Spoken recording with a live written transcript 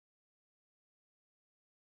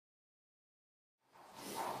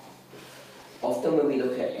often when we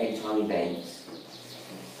look at end-time events,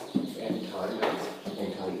 end-time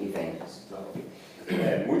events,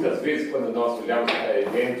 muitas vezes, quando nós olhamos para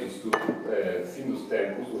eventos do fim dos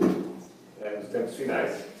tempos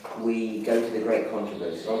finais, we go to the Great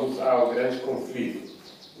Controversy. vamos ao grande conflito.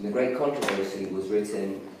 And the Great Controversy was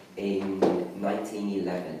written in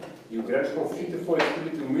 1911. E o grande conflito foi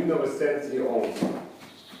escrito em 1911.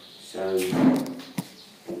 So,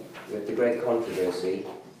 with the Great Controversy,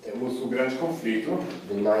 temos o grande conflito,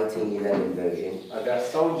 the 1911 version, a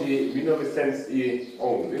versão de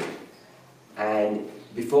 1911. And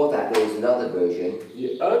before that there was another version.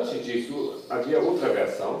 E antes disso havia outra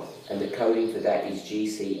versão. And the coding for that is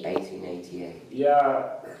GC 1888. E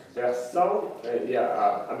a versão,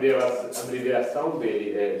 a abreviação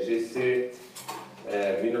dele é GC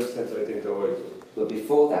 1988. But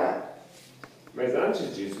before that, mas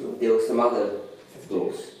antes disso, there were some other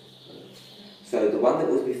books. So the one that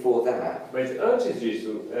was before that, mas antes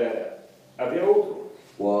disso, havia outro.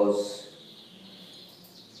 Was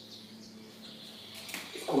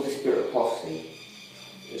it's called the Spirit of Prophecy.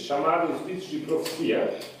 É chamado Espírito de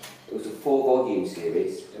Profecia. It was a 4-volume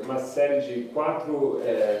series. É uma série de 4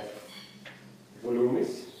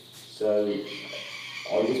 volumes. So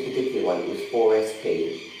on this particular one, it was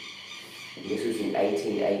 4SP. And this was in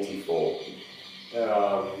 1884.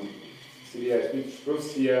 Seria Espírito de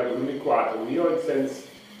Profecia, volume 4,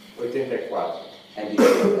 1884. And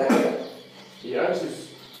before that, e antes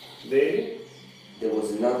dele, there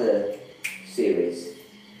was another series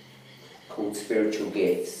called Spiritual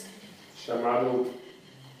Gifts. Chamado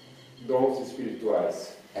Dons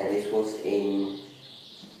Espirituais. And this was in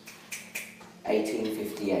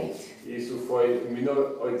 1858. Isso foi em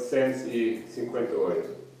 1858.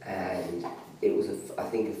 And it was, I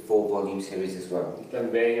think, a 4-volume series as well. E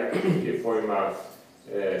também aqui foi uma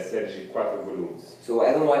série de 4 volumes. So what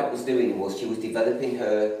Ellen White was doing was she was developing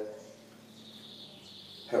her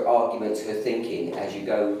arguments, her thinking, as you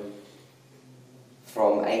go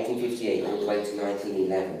from 1858 all the way to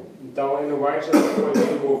 1911. Então, Ellen White foi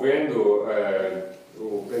desenvolvendo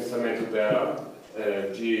o pensamento dela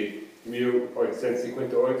de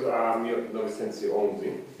 1858 a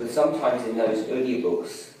 1911. But sometimes in those earlier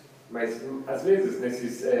books, mas às vezes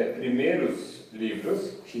nesses primeiros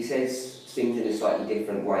livros, she says things in a slightly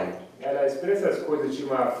different way. Ela expressa as coisas de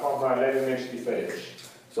uma forma levemente diferente.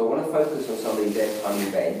 So I want to focus on some of these end-time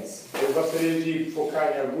events. Eu gostaria de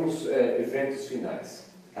focar em alguns eventos finais.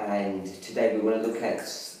 And today we want to look at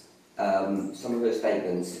some of her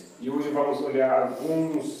statements. E hoje vamos olhar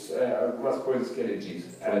algumas coisas que ela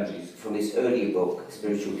diz. From this earlier book,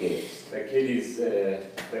 Spiritual Gifts. Daquele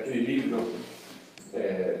livro,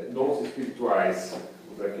 Dons Espirituais,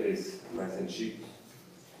 daqueles mais antigos.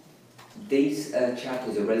 These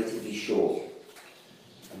chapters are relatively short,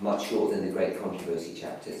 much shorter than the Great Controversy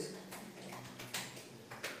chapters.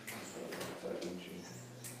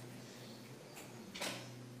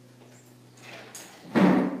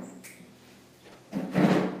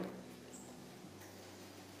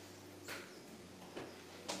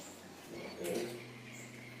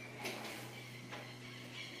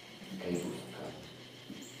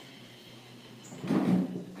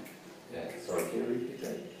 Sorry, can you repeat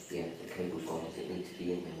that? Yeah, the cable's gone. Does it need to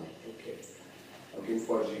be in there? Okay. Alguém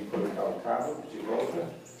pode colocar o cabo de volta?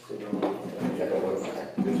 Senão,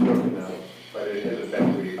 it's working now, but it has a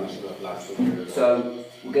battery which is not lasting. So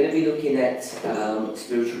we're going to be looking at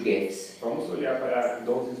spiritual gifts. Vamos olhar para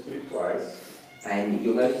dons espirituais. And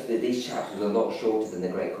you'll notice that these chapters are a lot shorter than the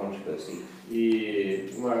Great Controversy. E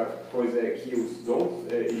uma coisa é que os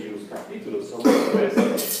dons e os capítulos são muito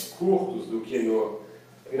mais curtos do que no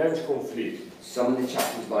grande conflito. Some of the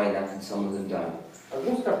chapters line up and some of them don't.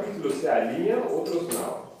 Alguns capítulos se alinham, outros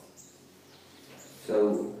não.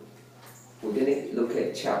 So we're going to look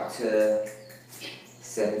at chapter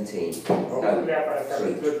 17. Vamos olhar para o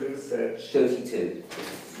capítulo 17. 32.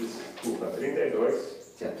 Desculpa, 32.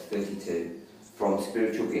 Chapter 32. From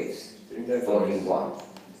Spiritual Gifts, 32. Volume 1.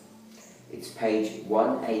 It's page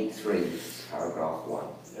 183, paragraph 1.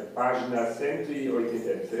 É página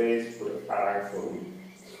 183, parágrafo 1.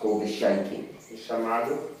 It's called The Shaking. É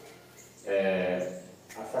chamado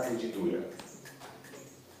a sacudidura.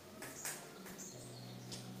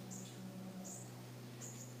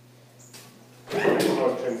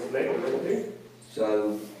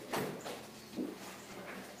 So,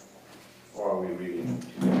 or are we reading?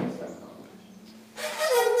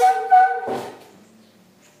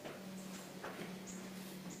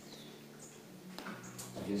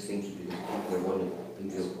 I'm just thinking because people are wondering,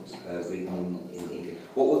 people reading in English.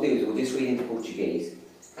 What we'll do is we'll just read into Portuguese,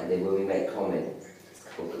 and then when we make comment,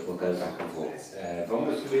 We'll go back and forth.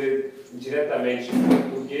 Vamos ler diretamente em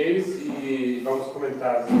português e vamos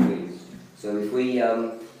comentar sobre isso. So if we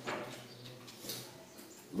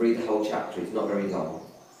read the whole chapter, it's not very long.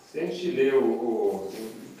 Se a gente ler o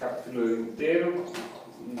capítulo inteiro,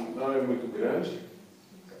 não é muito grande.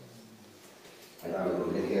 We're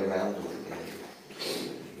going to go around.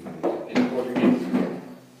 Em português?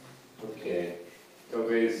 Ok.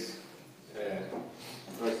 Talvez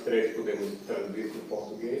nós três podemos traduzir para o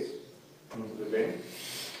português. Tudo bem?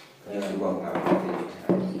 Just one paragraph.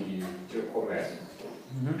 E eu começo.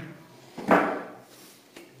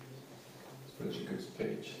 Which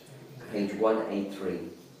page? Page 183.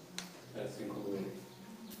 Assim como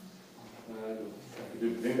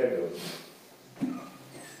capítulo 32.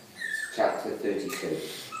 Chapter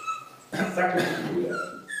 32.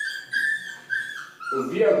 Sacrifício. Eu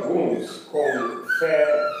vi alguns com fé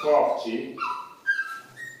forte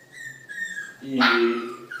e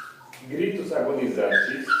gritos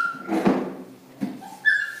agonizantes,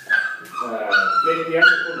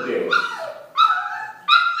 pleiteando com Deus.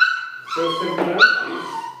 Seus semblantes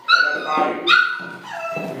eram pálidos,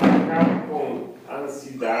 marcados com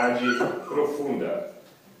ansiedade profunda,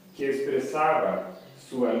 que expressava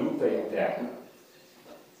sua luta interna.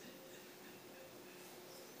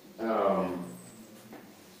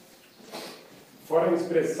 Foram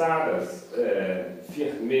expressadas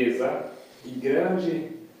firmeza e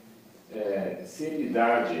grande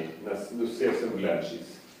seriedade nos seus semblantes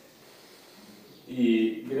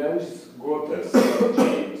e grandes gotas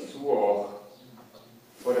de suor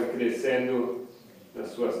foram crescendo nas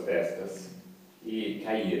suas testas e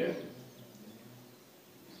caíram.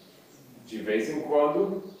 De vez em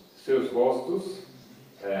quando, seus rostos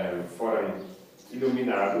foram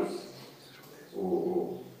iluminados,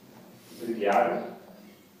 brilharam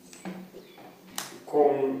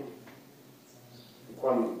com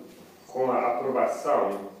a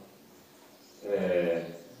aprovação,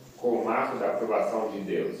 com o marco da aprovação de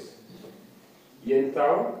Deus. E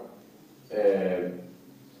então,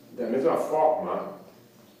 da mesma forma,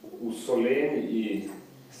 o solene e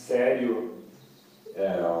sério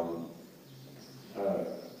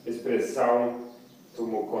expressão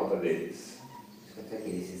tomou conta deles.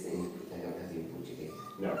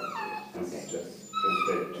 No, this is just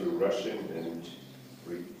translated to Russian and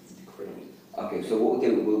Ukrainian. Okay, so what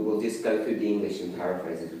we'll do, we'll just go through the English and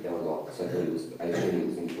paraphrase as we go along. So I assume it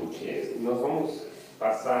was in Portuguese. Nós vamos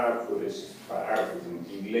passar por estes parágrafos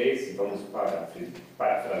em inglês e vamos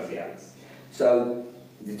parafraseá-los. So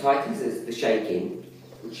the title is The Shaking,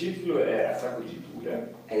 O título é A Sacudidura.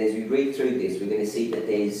 and as we read through this, we're going to see that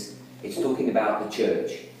it's talking about the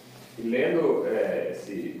church. E lendo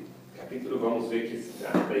esse capítulo, vamos ver que se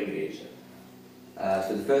trata da igreja.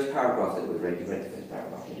 So the first paragraph that we've read, you read the first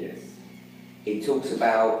paragraph. Yes. It talks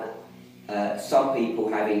about some people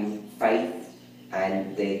having faith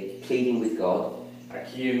and they're pleading with God.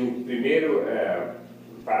 Aqui no primeiro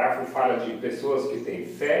parágrafo fala de pessoas que têm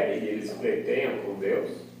fé e eles pleiteiam com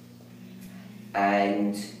Deus.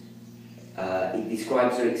 And it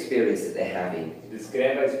describes their experience that they're having.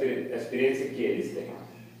 Descreve a experiência que eles têm.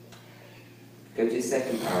 Go to the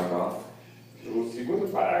second paragraph. No segundo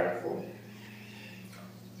parágrafo,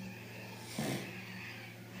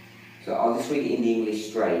 So I'll just read it in the English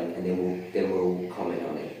straight and then we'll comment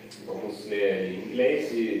on it. vamos ler em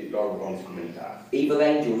inglês e logo vamos comentar. Evil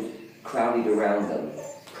angels crowded around them,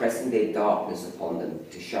 pressing their darkness upon them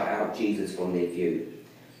to shut out Jesus from their view,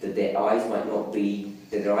 that their eyes might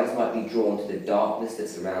be drawn to the darkness that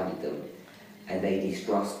surrounded them, and they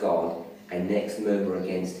distrust God and next murmur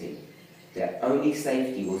against him. Their only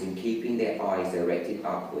safety was in keeping their eyes directed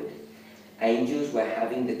upward. Angels were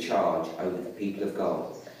having the charge over the people of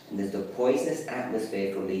God, and as the poisonous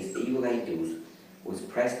atmosphere from these evil angels was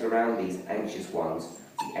pressed around these anxious ones,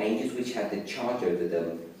 the angels which had the charge over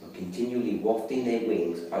them were continually wafting their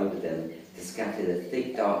wings over them to scatter the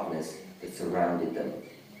thick darkness that surrounded them.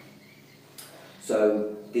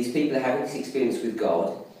 So these people are having this experience with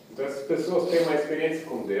God, Então essas pessoas têm uma experiência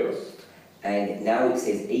com Deus. and now it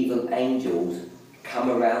says evil angels come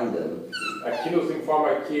around them. Aqui nos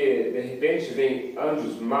informa que de repente vem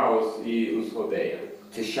anjos maus e os rodeiam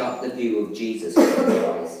To shut the view of Jesus from their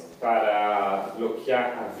eyes. para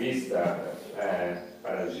bloquear a vista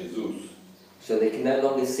para Jesus. So they can no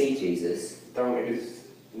longer see Jesus, Então eles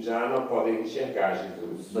já não podem enxergar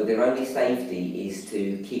Jesus. but their only safety is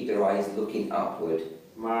to keep their eyes looking upward.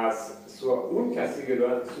 Mas sua única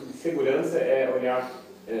segurança é olhar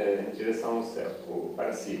em direção ao céu, ou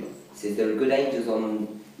para cima. It says there are good angels on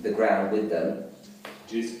the ground with them,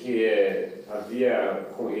 Diz que havia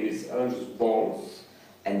com eles anjos bons,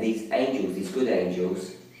 And these angels, these good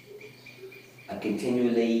angels, are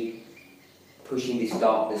continually pushing this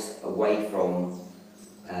darkness away from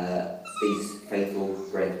these faithful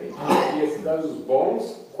brethren. E esses anjos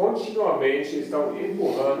bons continuamente estão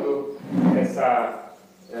empurrando essa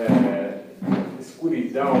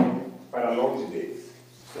escuridão para longe deles.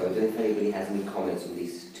 So I don't know if anybody has any comments on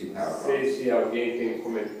these two Não sei paragraphs. se alguém tem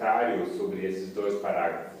comentários sobre esses dois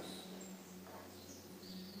parágrafos.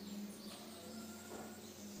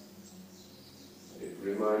 It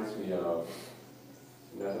reminds me of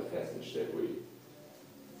another passage that we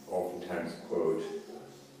oftentimes quote,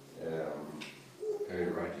 Early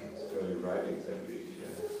writings. early writings, I believe.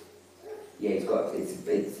 Yeah, it's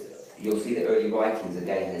you'll see the early writings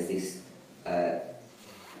again has this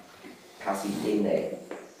passage in there,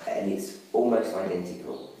 and it's almost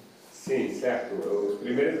identical. Sim, certo. Os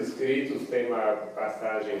primeiros escritos têm uma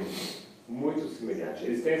passagem muito semelhante.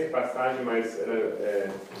 Eles têm essa passagem, mas é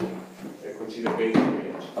contida bem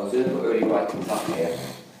semelhante. I was going to put early writings up here.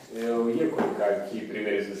 Eu ia colocar aqui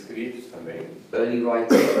primeiros escritos também. Early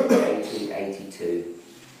writings, 1882.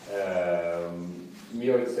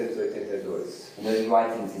 1882. And early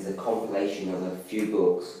writings is a compilation of a few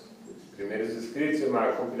books. Primeiros escritos é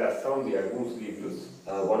uma compilação de alguns livros.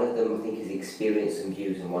 One of them I think is Experience and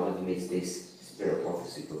Views, and one of them is this Spirit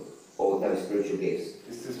Prophecy book, or no, Spiritual Gifts.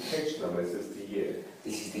 This is page number, this is the year.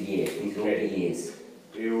 This is the year. These are all the years.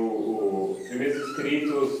 E os primeiros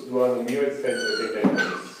escritos do ano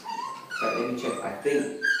 1882. Let me check. I think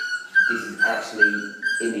this is actually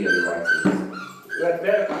in the early writings. Eu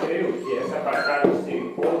até creio que essa passagem se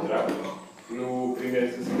encontra no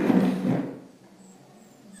primeiros escritos.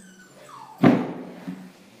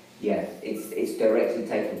 Yeah, it's directly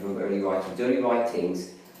taken from early writings. Early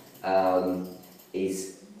writings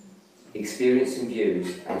is Experience and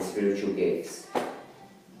Views and Spiritual Gifts.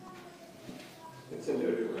 It's in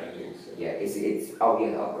early writings. Yeah, it's oh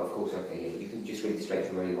yeah, of course, okay, yeah. You can just read it straight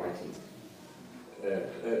from early writings.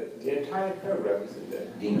 The entire paragraph is in there.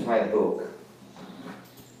 The entire book.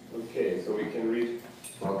 Okay, so we can read.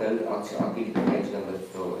 I'll give you the page number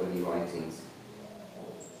for early writings.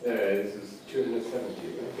 This is 270,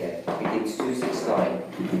 right? Yeah, it begins 269.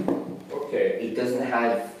 Okay, It doesn't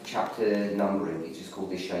have chapter numbering, it's just called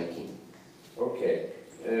The Shaking. ok.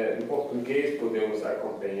 Em português podemos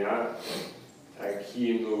acompanhar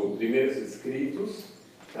aqui no Primeiros Escritos,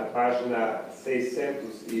 na página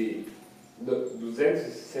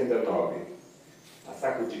 269, a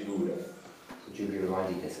sacudidura. Could you be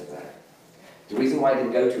reminded us of that? The reason why I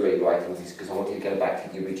didn't go to early writings is because I wanted to go back to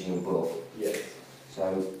the original book. Yes.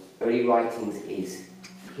 So early writings is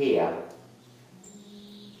here,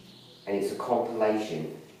 and it's a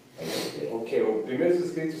compilation, basically. Ok, o Primeiros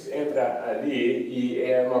Escritos entra ali e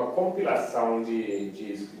é uma compilação de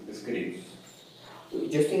escritos.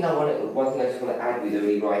 Just think one thing I just want to add with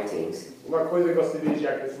early writings, Uma coisa que eu gostaria de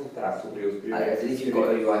acrescentar sobre os at primeiros least you've got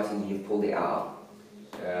early escritos. writings and you've pulled it up.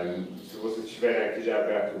 Se vocês tiverem aqui já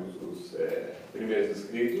aberto os primeiros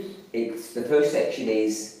escritos, The first section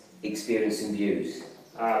is Experience and Views.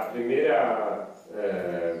 a primeira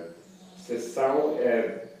seção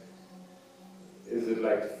is it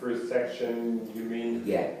like the first section, you mean?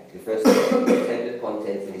 Yeah, the first section is the table of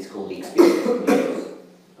contents and it's called the Experience and Views.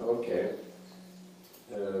 Ok.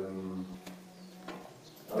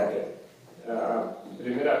 Ok. A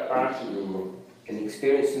primeira parte do... And the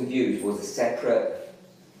Experience and Views was a separate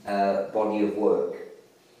body of work.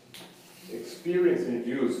 Experience and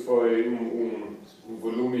Views foi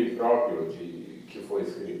volume próprio que foi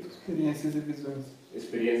escrito. Experiências e visões.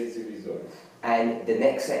 Experiências e visões. And the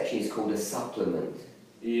next section is called a supplement.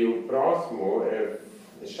 E o próximo é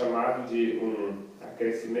chamado de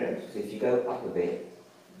acrescimento. So if you go up a bit,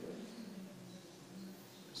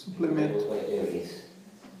 Suplemento. there it is.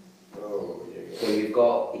 Oh, yeah. So you've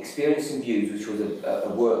got Experience and Views, which was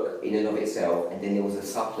a work in and of itself, and then there was a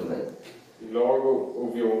supplement. Logo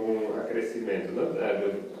houve acrescimento,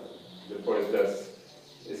 né? Depois das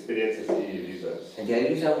experiências e visões. And the only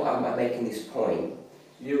reason I'm making this point,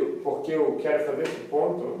 E porque eu quero fazer esse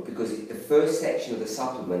ponto because the first section of the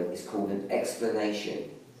supplement is called an explanation.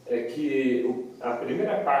 é que a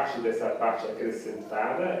primeira parte dessa parte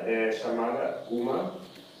acrescentada é chamada uma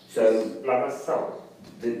So explanação.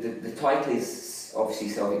 the title is obviously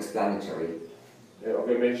self-explanatory,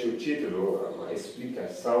 Obviamente o título, uma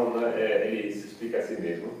explicação, né? Ele se explica a si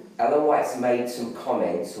mesmo. Ellen White's made some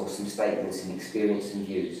comments or some statements in Experience and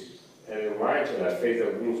Views. Ellen White ela fez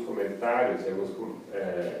alguns comentários, ela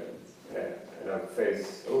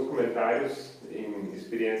fez alguns comentários em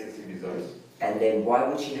experiências e visões. And then why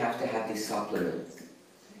would she have to have this supplement?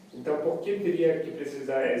 Então, por que teria que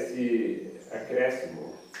precisar esse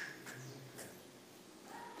acréscimo?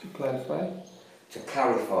 To clarify. To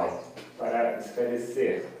clarify. para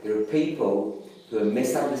esclarecer. There are people who are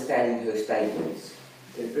misunderstanding her statements.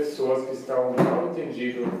 Tem pessoas que estão mal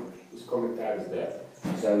entendendo os comentários dela.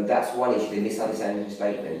 So that's one issue, they're misunderstanding her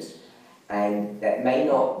statements. And that may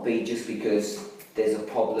not be just because there's a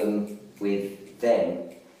problem with them.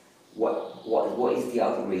 What is the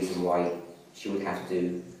other reason why she would have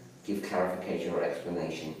to give clarification or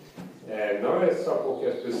explanation? Não é só porque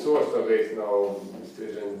as pessoas talvez não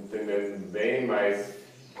estejam entendendo bem, mas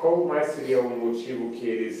qual mais seria o motivo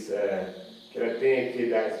que ela tenha que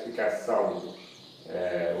dar explicação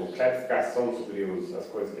ou clarificação sobre as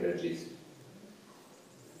coisas que ela disse?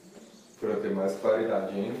 Para ter mais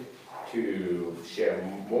claridade ainda. To share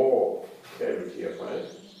more clarity upon it.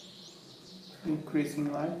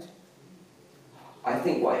 Increasing light. I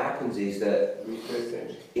think what happens is that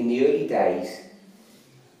Interessante. in the early days,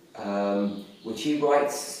 when she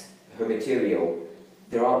writes her material,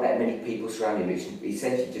 there aren't that many people surrounding her. It's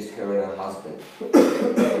essentially just her and her husband.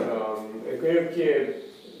 Eu creio que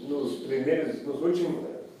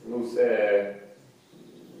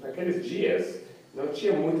naqueles dias, não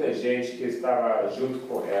tinha muita gente que estava junto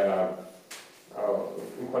com ela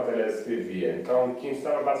enquanto ela escrevia. Então, quem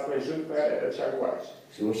estava basicamente junto com ela era Tiago White.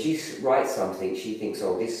 So when she writes something, she thinks,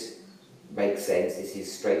 oh, this makes sense, this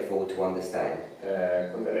is straightforward to understand.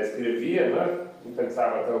 Quando ela escrevia, né,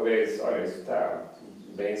 pensava talvez, olha, isso está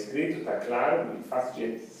bem escrito, está claro, fácil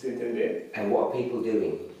de se entender. And what are people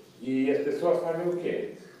doing? E as pessoas fazem o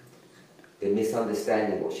quê? They're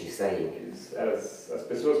misunderstanding what she's saying. As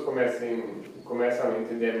pessoas começam a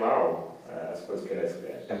entender mal as coisas que ela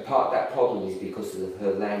escreve. And part of that problem is because of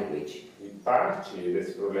her language. E parte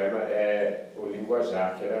desse problema é o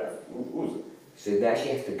linguajar que ela usa. So now she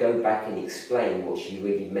has to go back and explain what she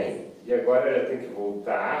really meant. E agora ela tem que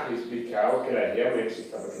voltar e explicar o que ela realmente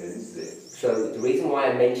estava querendo dizer. So the reason why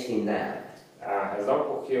I'm mentioning that A razão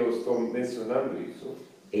por que eu estou mencionando isso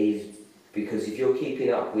is because if you're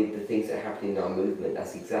keeping up with the things that are happening in our movement,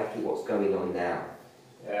 that's exactly what's going on now.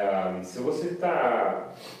 se você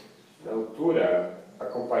está na altura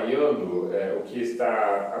acompanhando o que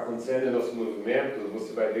está acontecendo em nossos movimentos,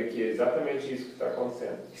 você vai ver que é exatamente isso que está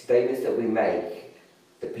acontecendo. Statements that we make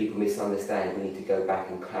that people misunderstand, we need to go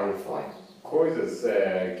back and clarify. Coisas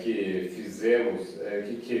que fizemos,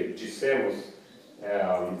 que dissemos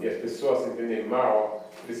e as pessoas entendem mal,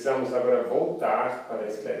 precisamos agora voltar para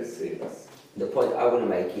esclarecê-las. The point I want to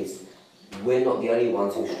make is we're not the only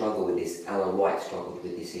ones who struggle with this. Alan White struggled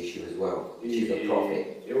with this issue as well. She's a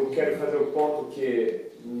prophet. Eu quero fazer o ponto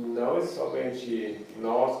que não é somente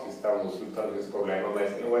nós que estamos lutando com esse problema,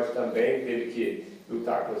 mas eu acho que também teve que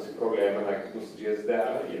lutar com esse problema nos dias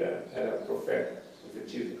dela, e era profeta,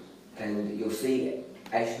 profetiza. And you'll see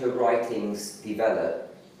as her writings develop,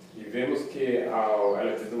 E vemos que ao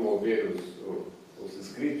ela desenvolver os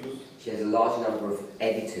escritos, she has a large number of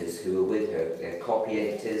editors who are with her. They're copy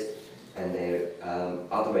editors and they're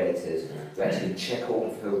other editors who actually check all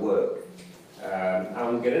of her work.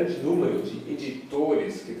 há grande número de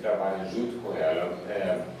editores que trabalham junto com ela,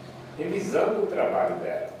 revisando o trabalho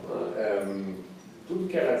dela. Tudo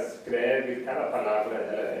que ela escreve, cada palavra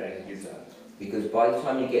é revisada. Because by the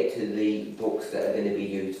time you get to the books that are going to be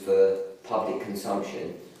used for public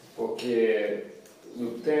consumption, Porque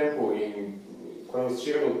quando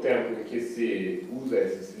chega no tempo em que se usa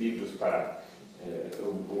esses livros para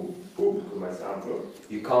o público mais amplo,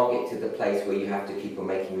 you can't get to the place where you have to keep on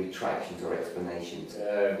making retractions or explanations.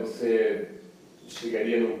 você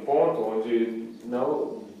chegaria num ponto onde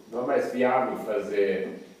não é mais viável fazer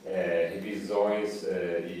revisões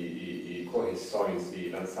e correções e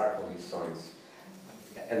lançar correções.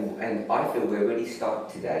 And I feel we're really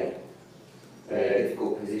stuck today in a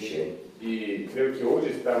difficult position E creio que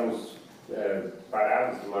hoje estamos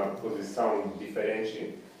parados numa posição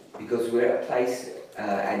diferente, because we're at a place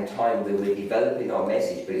and time where we're developing our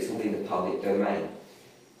message, but it's all in the public domain.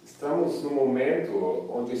 Estamos num momento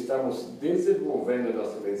onde estamos desenvolvendo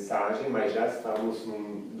nossa mensagem, mas já estamos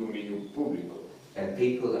num domínio público. And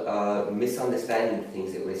people are misunderstanding the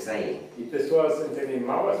things that we're saying E pessoas entendem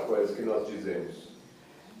mal as coisas que nós dizemos.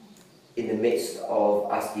 in the midst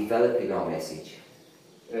of us developing our message.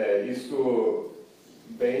 Isso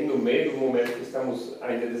bem no meio do momento que estamos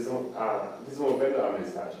ainda desenvolvendo a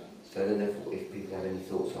mensagem. So I don't know if people have any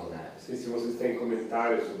thoughts on that. Não sei se vocês têm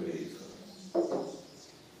comentários sobre isso.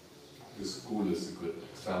 The school is a good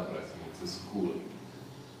example. I think it's a school.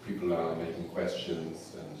 People are making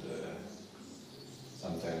questions, and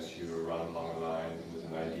sometimes you run along a line with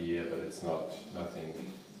an idea, but it's nothing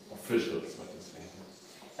official, so to say.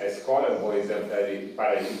 A escola é um bom exemplo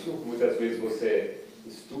para isso. Muitas vezes você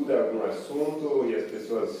estuda alguma no assunto e as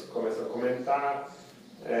pessoas começam a comentar,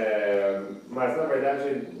 mas na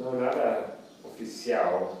verdade não é nada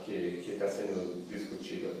oficial que está sendo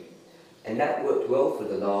discutido ali. And that worked well for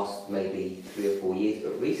the last maybe 3 or 4 years,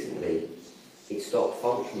 but recently it stopped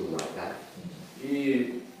functioning like that.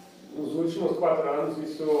 E nos últimos 4 anos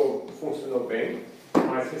isso funcionou bem,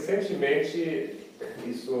 mas recentemente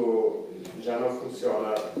isso já não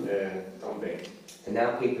funciona tão bem. And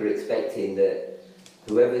now people are expecting that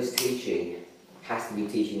whoever's teaching has to be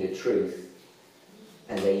teaching the truth,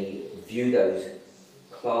 and they view those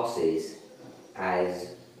classes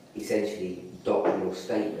as essentially doctrinal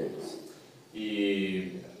statements.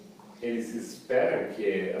 E eles esperam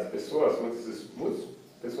que as pessoas, muitas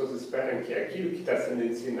pessoas esperam que aquilo que está sendo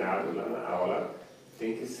ensinado lá na aula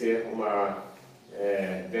tem que ser uma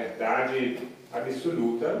verdade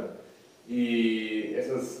absoluta, e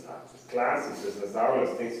essas classes, essas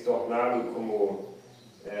aulas têm se tornado como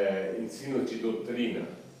ensino de doutrina.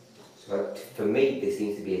 So for me, there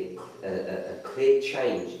seems to be a clear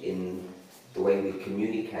change in the way we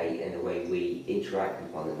communicate and the way we interact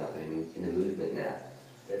with one another in the movement now.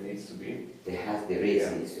 There needs to be. There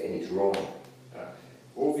is, Yeah. and it's wrong.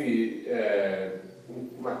 Houve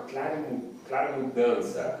uma clara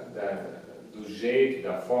mudança do jeito,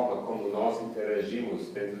 da forma como nós interagimos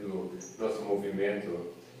dentro do nosso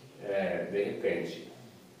movimento de repente.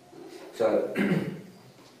 So,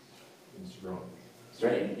 It's wrong.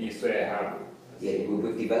 E isso é errado. yeah,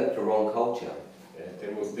 we've developed a wrong culture,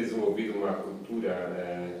 Temos desenvolvido uma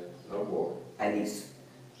cultura não boa. and it's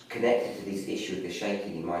connected to this issue of the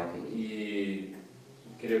shaking, in my opinion. E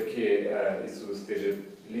creio que isso esteja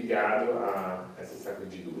ligado a essa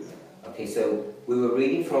sacudidura. Okay, so we were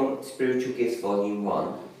reading from Spiritual Gifts, Volume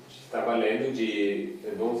 1, Estava lendo de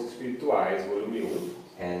Dons Espirituais, volume 1,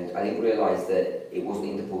 and I didn't realise that it wasn't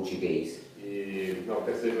in the Portuguese. e não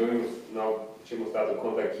percebemos, não tínhamos dado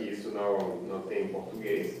conta que isso não tem em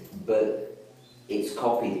português, But it's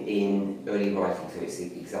copied in early writing, so it's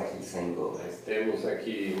exactly the same book. mas temos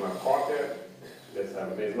aqui uma cópia dessa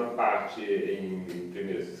mesma parte em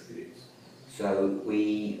primeiros escritos. So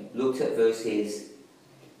we looked at verses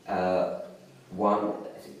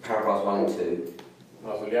paragraphs 1 and 2.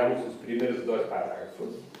 Nós olhamos os primeiros 2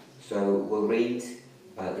 parágrafos. So we'll read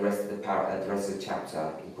the rest of the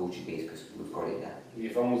chapter in Portuguese because we've got it now. E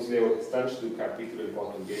vamos ler o restante do capítulo em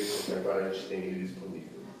português, porque agora a gente tem ele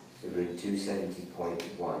disponível. So we're in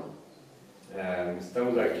 270.1.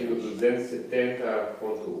 Estamos aqui no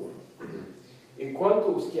 270.1.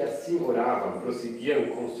 Enquanto os que assim oravam prosseguiam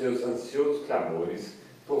com seus ansiosos clamores,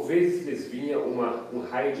 por vezes lhes vinha um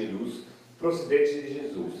raio de luz procedente de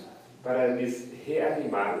Jesus, para lhes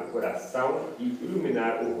reanimar o coração e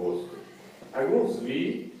iluminar o rosto. Alguns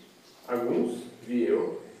vi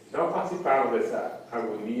eu, não participavam dessa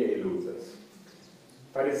agonia e lutas.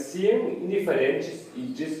 Pareciam indiferentes e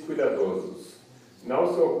descuidadosos.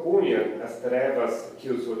 Não se opunham às trevas que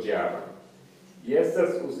os rodeavam, e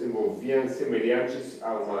estas os envolviam semelhantes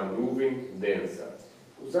a uma nuvem densa.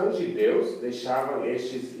 Os anjos de Deus deixavam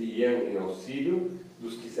estes e iam em auxílio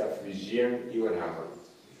dos que se afligiam e oravam.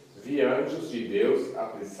 Vi anjos de Deus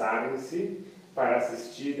apressarem-se para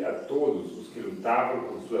assistir a todos os que lutavam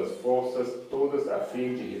com suas forças todas a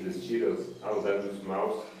fim de resistir aos anjos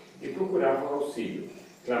maus e procuravam auxílio,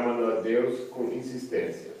 clamando a Deus com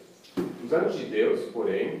insistência. Os anjos de Deus,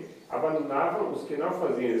 porém, abandonavam os que não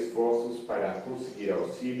faziam esforços para conseguir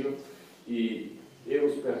auxílio, e eu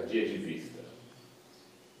os perdia de vista.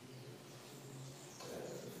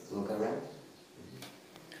 Look around.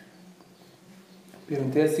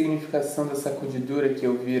 Perguntei a significação da sacudidura que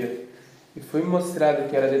eu vira, e foi mostrado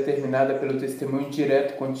que era determinada pelo testemunho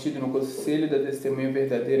direto contido no conselho da testemunha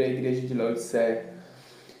verdadeira à igreja de Laodiceia.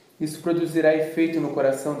 Isso produzirá efeito no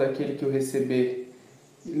coração daquele que o receber,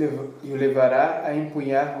 e o levará a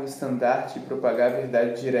empunhar o estandarte e propagar a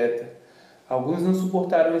verdade direta. Alguns não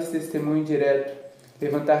suportaram esse testemunho direto,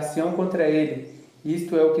 levantar-se-ão contra ele, e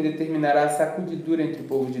isto é o que determinará a sacudidura entre o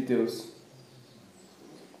povo de Deus.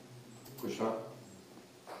 Puxar.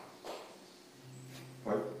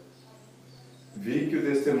 Vai. Vi que o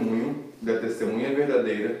testemunho da testemunha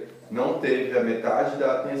verdadeira não teve a metade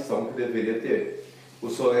da atenção que deveria ter. O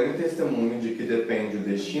solene testemunho de que depende o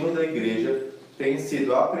destino da igreja tem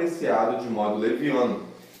sido apreciado de modo leviano,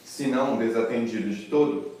 se não desatendido de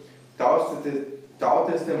todo. Tal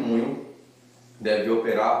testemunho deve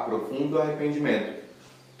operar profundo arrependimento.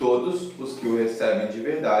 Todos os que o recebem de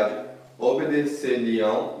verdade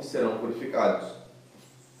obedecer-lhe-ão e serão purificados.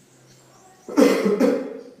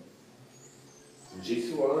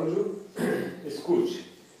 Disse o anjo: escute.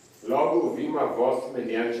 Logo ouvi uma voz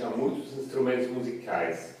semelhante a muitos instrumentos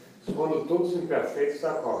musicais, soando todos em perfeitos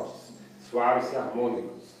acordes, suaves e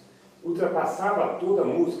harmônicos. Ultrapassava toda a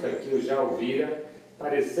música que eu já ouvira,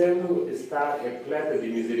 parecendo estar repleta de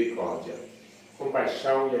misericórdia,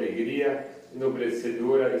 compaixão e alegria,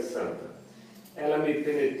 enobrecedora e santa. Ela me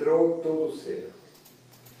penetrou todo o ser.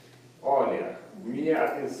 Olha, minha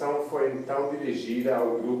atenção foi então dirigida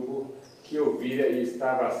ao grupo que eu vira e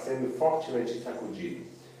estava sendo fortemente sacudido.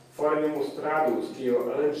 Foram-me mostrados os que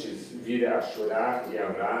eu antes vira a chorar e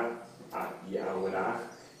a orar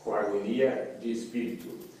com agonia de espírito.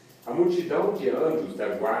 A multidão de anjos da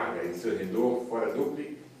guarda em seu redor fora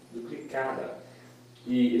duplicada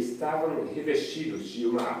e estavam revestidos de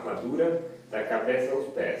uma armadura da cabeça aos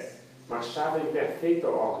pés. Marchavam em perfeita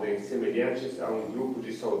ordem, semelhantes a um grupo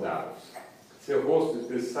de soldados. Seu rosto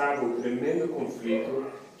expressava o tremendo conflito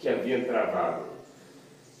que haviam travado,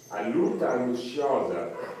 a luta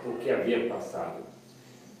angustiosa por que haviam passado.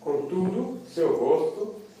 Contudo, seu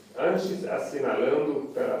rosto, antes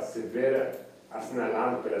assinalado pela severa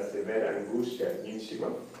angústia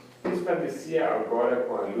íntima, resplandecia agora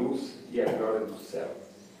com a luz e a glória do céu.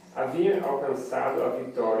 Haviam alcançado a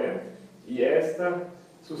vitória e esta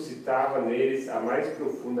suscitava neles a mais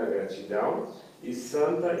profunda gratidão e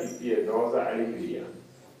santa e piedosa alegria.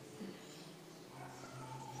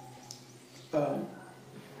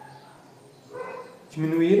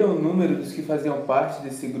 Diminuíram o número dos que faziam parte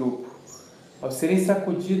desse grupo. Ao serem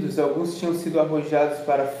sacudidos, alguns tinham sido arrojados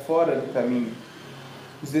para fora do caminho.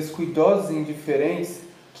 Os descuidosos e indiferentes,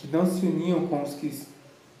 que não se uniam com os que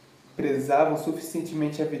prezavam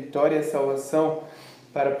suficientemente a vitória e a salvação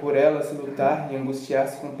para por elas lutar e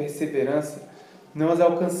angustiar-se com perseverança, não as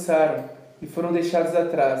alcançaram e foram deixados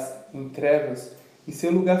atrás, em trevas, e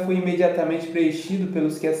seu lugar foi imediatamente preenchido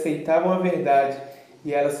pelos que aceitavam a verdade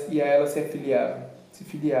e a ela se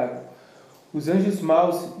filiavam. Os anjos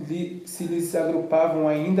maus se lhes agrupavam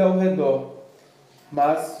ainda ao redor,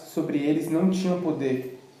 mas sobre eles não tinham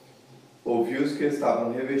poder. Ouvi os que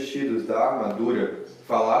estavam revestidos da armadura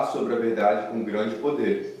falar sobre a verdade com grande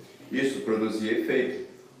poder. Isso produzia efeito.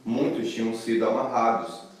 Muitos tinham sido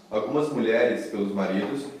amarrados, algumas mulheres pelos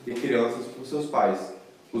maridos e crianças por seus pais.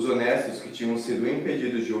 Os honestos que tinham sido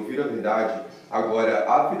impedidos de ouvir a verdade, agora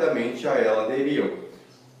avidamente a ela aderiam.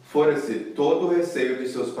 Fora-se todo o receio de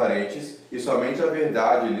seus parentes, e somente a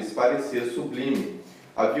verdade lhes parecia sublime.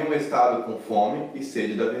 Haviam estado com fome e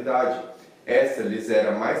sede da verdade. Essa lhes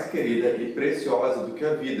era mais querida e preciosa do que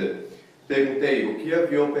a vida. Perguntei o que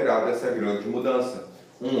havia operado essa grande mudança.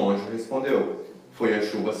 Um anjo respondeu: foi a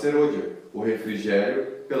chuva serôdia, o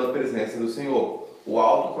refrigério pela presença do Senhor, o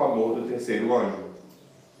alto clamor do terceiro anjo.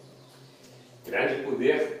 Grande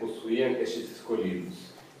poder possuíam estes escolhidos.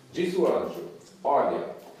 Disse o anjo: olha,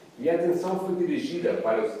 minha atenção foi dirigida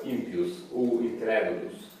para os ímpios ou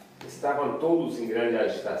incrédulos. Estavam todos em grande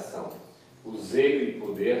agitação. O zelo e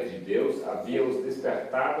poder de Deus haviam-os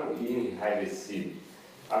despertado e enraivecido.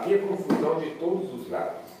 Havia confusão de todos os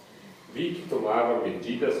lados. Vi que tomavam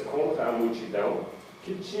medidas contra a multidão,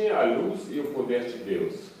 que tinha a luz e o poder de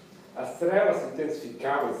Deus. As trevas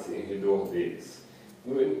intensificavam-se em redor deles.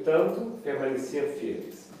 No entanto, permaneciam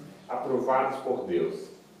firmes, aprovados por Deus,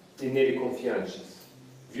 e nele confiantes.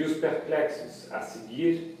 Vi-os perplexos, a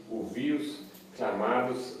seguir, ouvi-os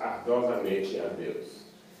clamados ardosamente a Deus.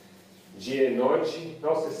 Dia e noite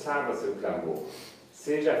não cessava seu clamor.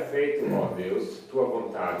 Seja feito, ó Deus, tua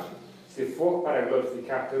vontade. Se for para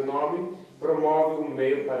glorificar teu nome, promove um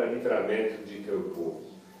meio para livramento de teu povo.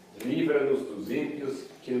 Livra-nos dos ímpios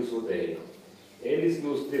que nos odeiam. Eles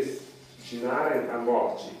nos destinaram à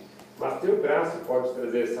morte, mas teu braço pode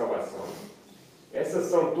trazer salvação. Essas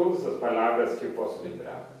são todas as palavras que eu posso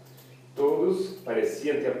lembrar. Todos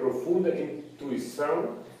pareciam ter profunda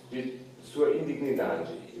intuição de sua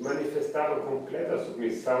indignidade e manifestavam completa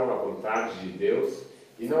submissão à vontade de Deus,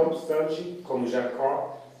 e não obstante, como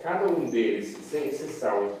Jacó, cada um deles, sem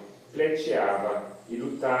exceção, pleiteava e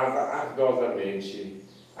lutava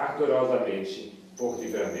ardorosamente por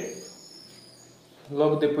livramento.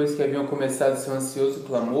 Logo depois que haviam começado seu ansioso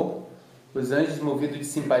clamor, os anjos, movidos de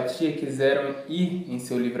simpatia, quiseram ir em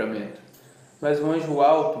seu livramento. Mas o anjo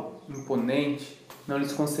alto, imponente, não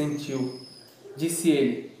lhes consentiu. Disse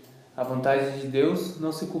ele: a vontade de Deus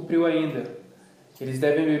não se cumpriu ainda. Eles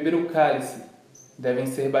devem beber o cálice, devem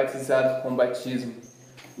ser batizados com o batismo.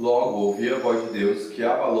 Logo ouvi a voz de Deus que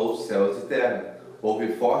abalou os céus e terra.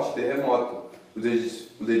 Houve forte terremoto. Os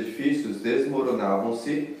edifícios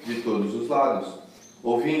desmoronavam-se de todos os lados.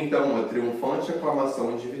 Ouvi então uma triunfante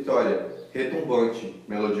aclamação de vitória, retumbante,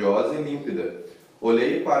 melodiosa e límpida.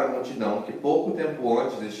 Olhei para a multidão que pouco tempo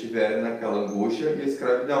antes estivera naquela angústia e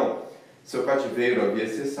escravidão. Seu cativeiro havia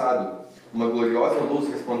cessado. Uma gloriosa luz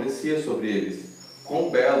resplandecia sobre eles. Quão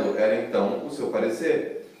belo era então o seu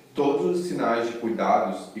parecer! Todos os sinais de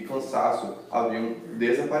cuidados e cansaço haviam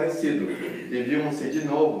desaparecido, e viam-se de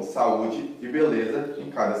novo saúde e beleza em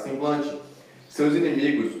cada semblante. Seus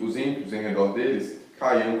inimigos, os ímpios em redor deles,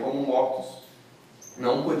 caíam como mortos.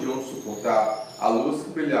 Não podiam suportar a luz que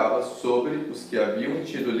brilhava sobre os que haviam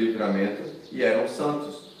tido livramento e eram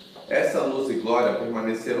santos. Essa luz e glória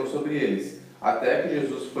permaneceram sobre eles, até que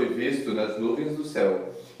Jesus foi visto nas nuvens do céu.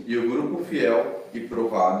 E o grupo fiel e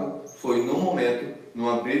provado foi, num momento, num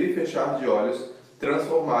abrir e fechar de olhos,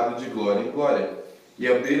 transformado de glória em glória. E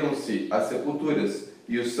abriram-se as sepulturas,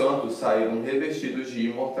 e os santos saíram revestidos de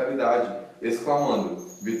imortalidade, exclamando: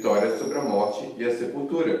 vitória sobre a morte e a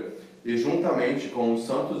sepultura. E juntamente com os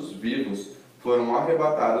santos vivos foram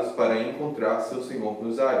arrebatados para encontrar seu Senhor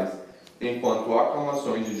nos ares, enquanto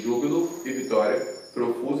aclamações de júbilo e vitória,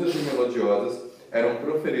 profusas e melodiosas, eram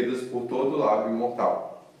proferidas por todo o lábio mortal.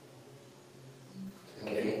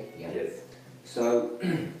 Okay, yeah. Yes.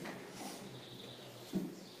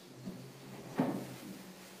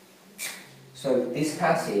 So this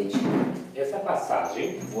passage Essa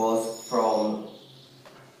passagem was from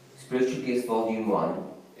Spiritual Gifts Volume 1,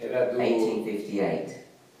 era 1858.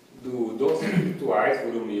 do Dons Espirituais,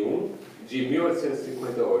 volume 1, de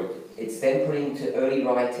 1858. It's then put into early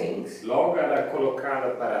writings, Logo era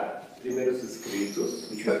colocada para primeiros escritos,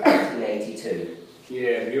 which were 1882. que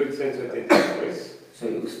é 1882. So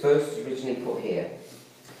it was first originally put here.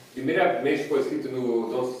 Primeiramente foi escrito no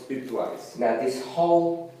Dons Espirituais. Now this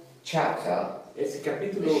whole chapter Esse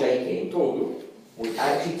capítulo Shaking. todo, was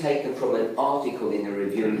actually taken from an article in the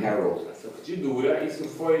Review and Herald. essa partidura, isso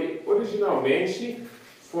foi originalmente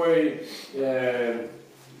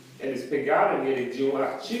eles pegaram ele de um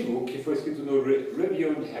artigo que foi escrito no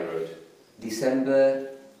Review and Herald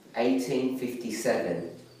December 1857.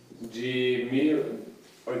 de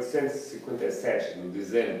 1857, no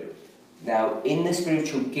dezembro. Now, in the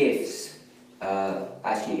spiritual gifts,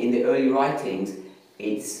 actually in the early writings,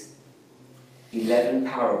 it's 11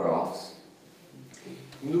 paragraphs.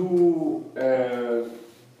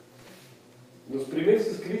 Nos primeiros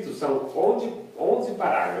escritos são 11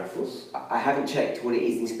 parágrafos. I haven't checked what it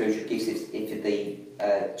is in spiritual gifts if the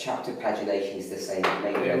chapter pagination is the same.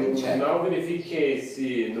 Maybe I didn't Eu check. não verifiquei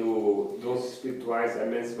se no Dons Espirituais é a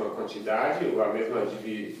mesma quantidade ou a mesma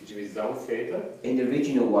divisão feita, In the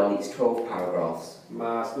original one, it's 12 paragraphs.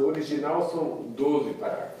 mas no original são 12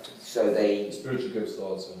 parágrafos. So Spiritual gifts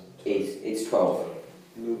also. it's 12.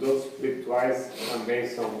 No Dons Espirituais também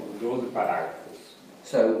são 12 parágrafos.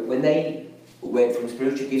 So when they went from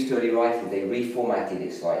spiritual gifts to early writing, they reformatted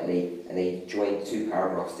it slightly and they joined 2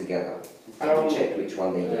 paragraphs together. I Então, haven't checked which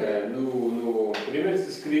one they did. no primeiros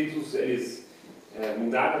escritos eles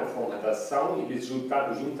mudaram a formatação e eles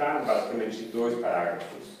juntaram basicamente 2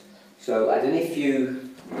 parágrafos. So I don't know if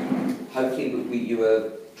hopefully you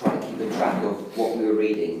were trying to keep a track of what we were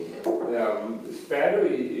reading. Espero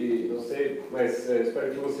e não sei, mas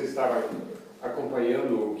espero que você estava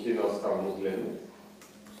acompanhando o que nós estávamos lendo.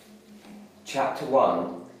 Chapter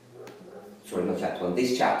 1, sorry, not chapter 1,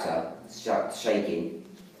 this chapter, Shaking,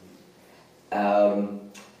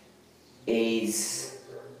 is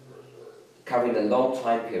covering a long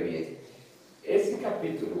time period. Esse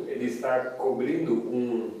capítulo ele está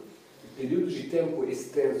cobrindo período de tempo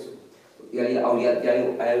extenso. I want to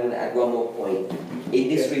add one more point. In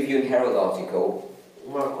this Review and Herald article,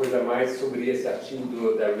 Uma coisa mais sobre esse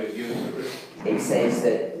artigo da Review, it says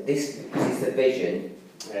that this is the vision.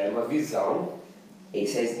 é uma visão. It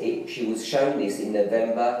says she was shown this in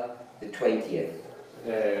November the 20th.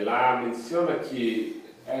 Lá menciona que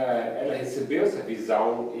ela recebeu essa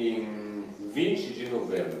visão em 20 de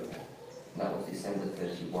novembro. That was December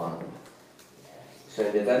 31. So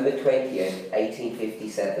November 20th,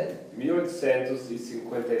 1857.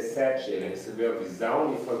 1857 ela recebeu a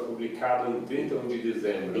visão e foi publicado em 31 de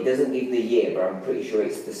dezembro. It doesn't give the year, but I'm pretty sure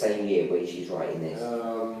it's the same year when she's writing this.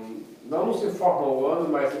 Não se informa o ano,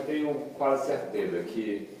 mas eu tenho quase certeza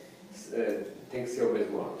que tem que ser o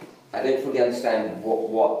mesmo ano. I don't fully understand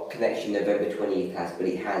what connection November 20th has, but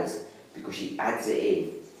it has, because she adds it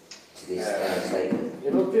in to this statement.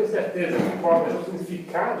 Eu não tenho certeza qual é o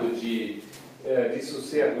significado disso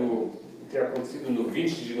ter acontecido no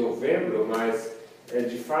 20 de novembro, mas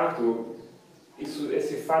de fato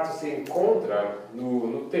esse fato se encontra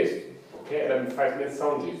no texto, okay? Ela faz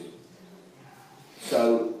menção disso.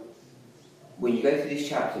 So, when you go through this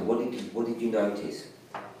chapter, what did you notice?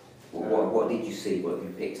 What did you see? What have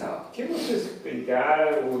you picked up? O que vocês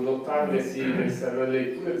pegaram ou notaram na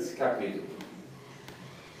leitura desse capítulo?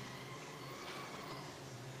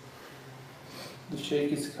 The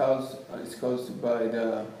shake is caused by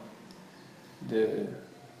the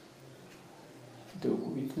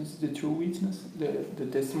witness, the true witness, the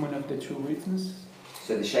testimony of the true witness.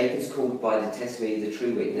 So the shake is called by the testimony of the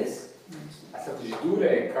true witness. A sacudidura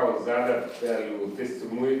é causada pelo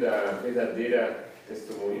testemunho da verdadeira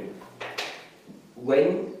testemunha.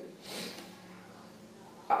 When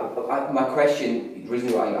my question, the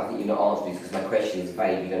reason why I think you're not answering is because my question is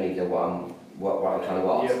vague. You don't even know what I'm trying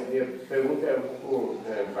to ask. Minha pergunta é pouco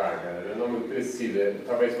vaga, eu não me precisa.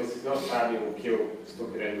 Talvez vocês não sabem o que eu estou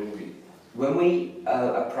querendo ouvir. When we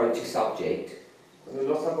approach a subject, Quando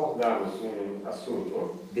nós abordamos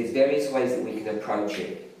assunto, there's various ways that we can approach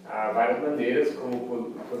it. há várias maneiras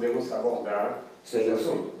como podemos abordar So esse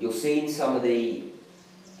assunto. you'll see in some of the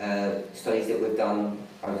studies that we've done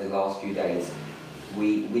over the last few days,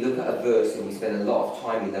 we look at a verse and we spend a lot of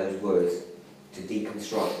time in those words to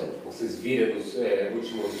deconstruct them. Vocês viram nos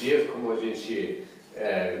últimos dias como a gente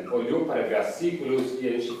olhou para versículos e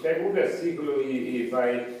a gente pega um versículo e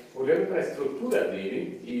vai olhando para a estrutura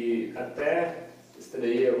dele e até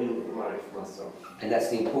extrair uma informação. And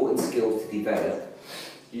that's an important skill to develop.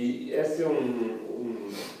 E esse é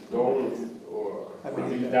dom, uma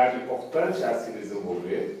habilidade importante a se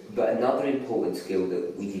desenvolver. But another important skill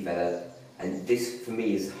that we develop, and this for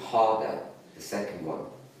me is harder, the second one,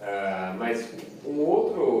 Mas uma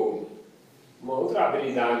outra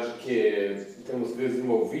habilidade que temos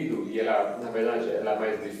desenvolvido e ela na verdade ela é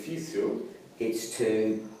mais difícil, it's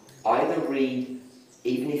to either read,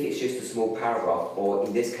 even if it's just a small paragraph, or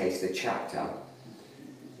in this case the chapter,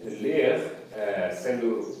 ler,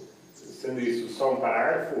 sendo isso só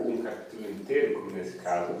parágrafo, capítulo inteiro, como nesse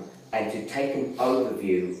caso, and to take an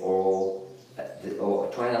overview or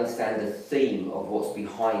try and understand the theme of what's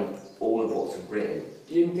behind all of what's written.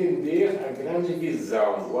 e entender a grande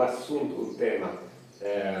visão, o assunto, o tema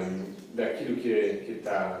daquilo que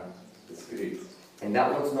está escrito. And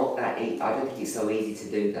that one's not that easy. I don't think it's so easy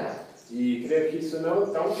to do that. E creio que isso não é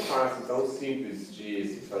tão fácil, tão simples de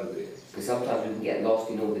se fazer. Because sometimes we can get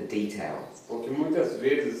lost in all the detail. Porque muitas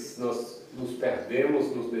vezes nós nos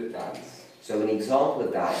perdemos nos detalhes. So an example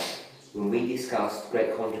of that, when we discussed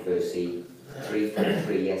Great Controversy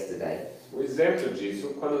 343 yesterday, exemplo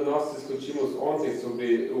disso, quando nós discutimos ontem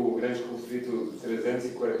sobre o grande conflito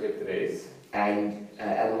 343, and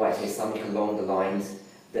Ellen White says something along the lines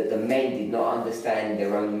that the men did not understand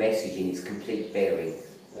their own message in its complete bearing.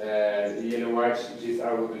 E Ellen White diz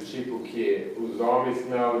algo do tipo que os homens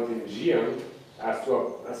não entendiam a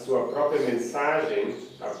sua própria mensagem,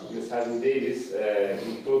 a mensagem deles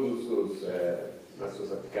em nas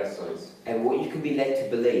suas aplicações. And what you can be led to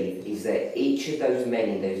believe is that each of those men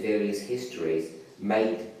in those various histories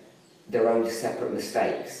made their own separate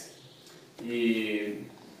mistakes. E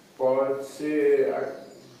pode-se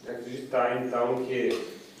acreditar então que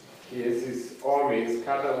esses homens,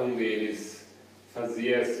 cada deles,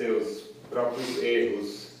 fazia seus próprios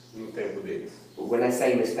erros no tempo deles. When I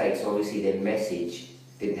say mistakes, obviously their message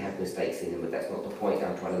didn't have mistakes in them, but that's not the point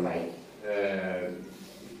I'm trying to make.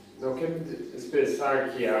 Não quero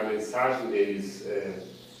expressar que a mensagem deles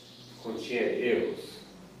continha erros.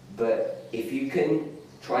 But if you can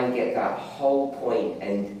try and get that whole point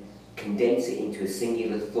and condense it into a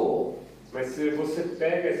singular thought, Mas se você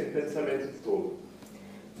pega esse pensamento todo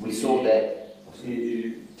we saw that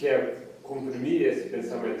e quer comprimir esse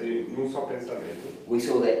pensamento em só pensamento,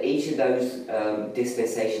 each of those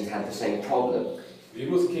dispensations had the same problem.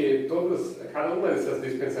 vimos que cada uma dessas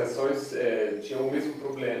dispensações tinha o mesmo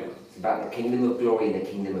problema. It's about the kingdom of glory and the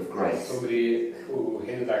kingdom of grace. Sobre o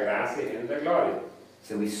reino da graça e o reino da glória.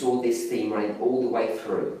 So we saw this theme running all the way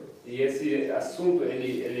through. E esse assunto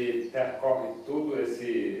ele percorre tudo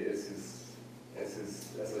essas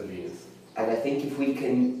linhas. And I think if we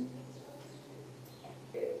can,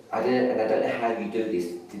 I don't know how you do this,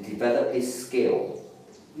 to develop this skill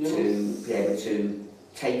to be able to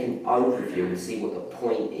take an overview and see what the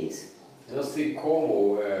point is. Eu não sei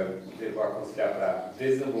como devo aconselhar para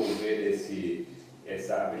desenvolver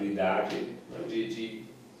essa habilidade de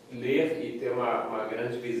ler e ter uma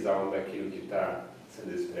grande visão daquilo que está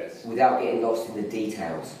sendo expresso, Without getting lost in the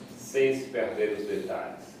details. sem se perder nos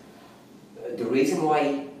detalhes. The reason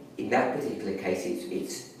why, in that particular case,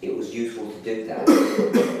 it was useful to do that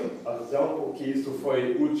A razão por que isso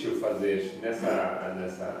foi útil fazer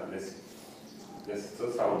nessa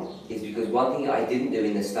situação is because one thing I didn't do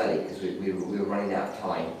in the study, because we were running out of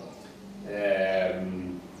time.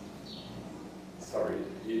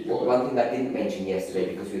 One thing I didn't mention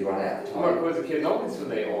yesterday because we ran out of Uma time. coisa que eu não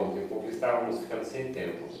mencionei ontem, porque estávamos ficando sem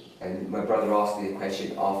tempo. And my brother asked me the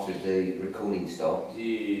question after the recording stopped.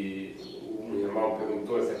 E irmão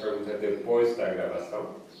perguntou, essa pergunta é depois da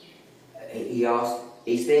gravação. He asked,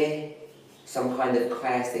 is there some kind of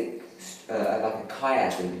chiastic, like a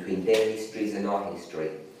chiasm between their histories and our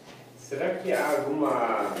history? Será que há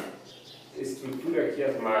alguma estrutura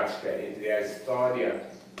quiasmática entre a história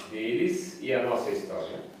deles e a nossa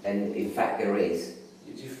história? And in fact there is.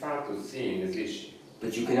 E de fato, sim, existe.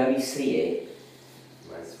 But you can only see it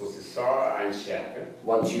Mas você só a enxerga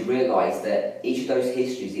once you realise that each of those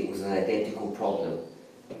histories, it was an identical problem.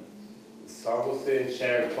 só você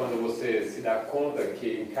enxerga quando você se dá conta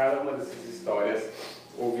que em cada uma dessas histórias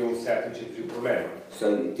houve um certo tipo de problema.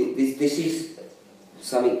 So this is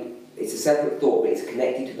something, it's a separate thought, but it's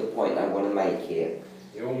connected to the point I want to make here.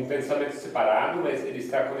 É um pensamento separado, mas ele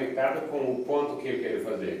está conectado com o ponto que eu quero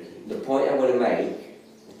fazer aqui. The point I want to make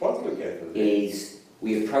O ponto que eu quero fazer is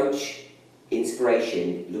we approach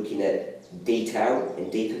inspiration looking at detail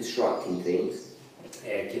and deconstructing things,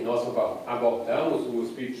 é que nós abordamos o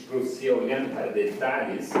espírito de profecia olhando para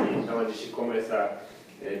detalhes, e então a gente começa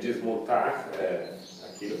a desmontar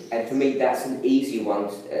aquilo. and for me that's an easier one,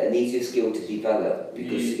 an easier skill to develop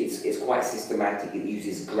because it's quite systematic. It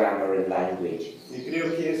uses grammar and language. E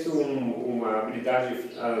creio que isso é uma habilidade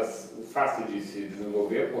fácil de se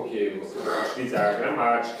desenvolver, porque você utiliza a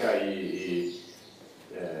gramática e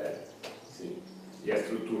a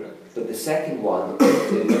estrutura. But the second one,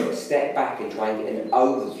 to step back and try and get an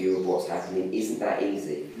overview of what's happening, isn't that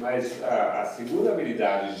easy. Mas a segunda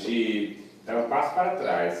habilidade de dar um passo para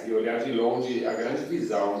trás e olhar de longe a grande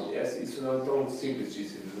visão, isso não é tão simples de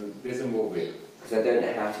se desenvolver. Because I don't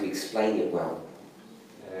know how to explain it well.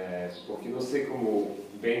 Porque não sei como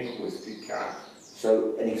explicar.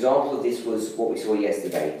 So an example of this was what we saw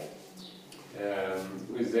yesterday.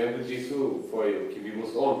 O exemplo disso foi o que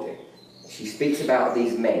vimos ontem. She speaks about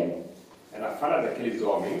these men Ela fala daqueles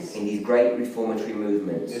homens in these great reformatory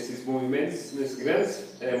movements. nesses movimentos, nesses grandes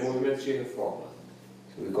movimentos de reforma.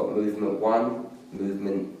 So we've got movement 1,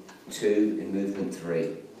 movement 2 and movement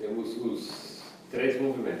 3. Temos os três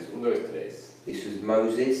movimentos, 1, 2, 3. This was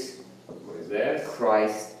Moses, Moisés,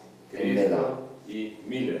 Christ and Miller. Cristo e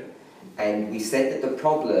Miller. And we said that the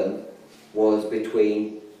problem was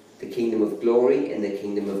between the kingdom of glory and the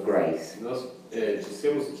kingdom of grace. Nós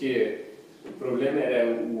dissemos que o problema era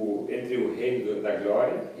entre o reino da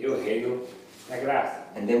glória e o reino da graça.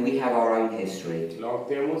 And then we have our own history. Logo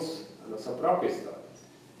temos a nossa própria história.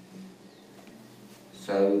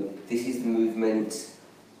 So this is the movement,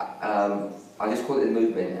 I'll just call it the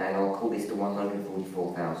movement and I'll call this the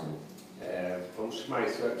 144,000. Vamos chamar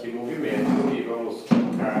isso aqui movimento e vamos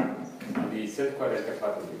colocar ali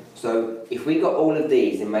 144 mil. So if we got all of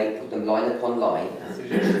these and put them line upon line, Se a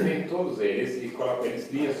gente tem todos eles e coloca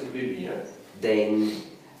eles linha sobre linha, then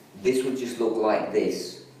this would just look like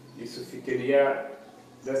this. isso ficaria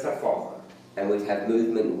dessa forma. And we'd have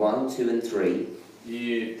movement 1, 2 and 3.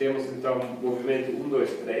 E temos então movimento 1, 2,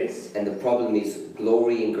 3. And the problem is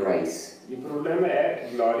glory and grace. E o problema é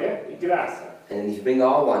glória e graça. And then if you bring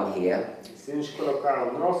R1 here, Se a gente colocar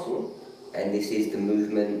o nosso, and this is the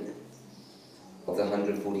movement of the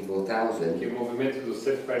 144,000, que é o movimento dos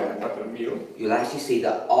 144 mil, you'll actually see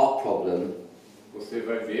that our problem você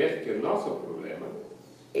vai ver que o nosso problema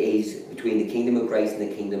is between the kingdom of grace and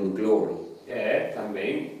the kingdom of glory. é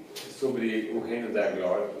também sobre o reino da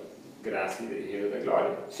glória, graça e o reino da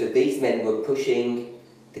glória. So these men were pushing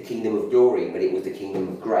the kingdom of glory, but it was the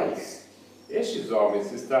kingdom of grace. Estes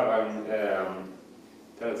homens estavam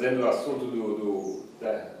trazendo o assunto do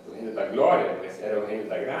reino da glória, mas era o reino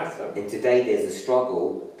da graça. And today there's a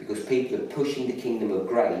struggle because people are pushing the kingdom of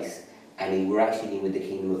grace and we're actually dealing with the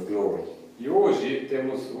kingdom of glory. E hoje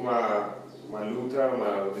temos uma luta,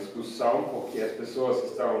 uma discussão, porque as pessoas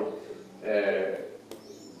estão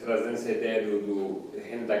trazendo essa ideia do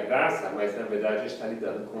reino da graça, mas na verdade está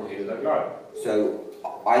lidando com o reino da glória. So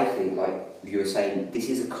I think, like you were saying, this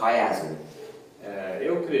is a chiasm.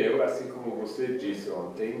 Eu creio, assim como você disse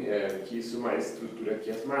ontem, que isso é uma estrutura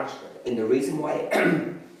quiasmática. And the reason why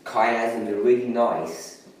chiasms are really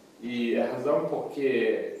nice E a razão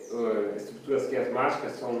porque estruturas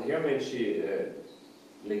quiasmáticas são realmente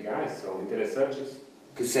legais, são interessantes,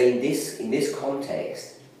 because say in this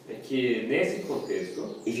context, é que nesse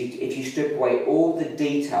contexto, if you strip away all the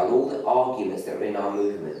detail, all the arguments that are in our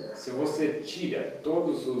movement, se você tira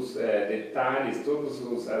todos os detalhes,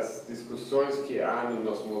 todas as discussões que há no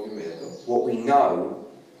nosso movimento, what we know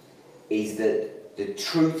is that the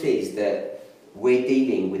truth is that we're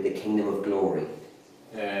dealing with the kingdom of glory.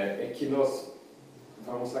 É que nós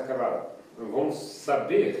vamos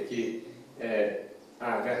saber que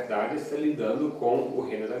a verdade está lidando com o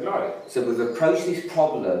reino da glória. So we've approached this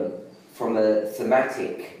problem from a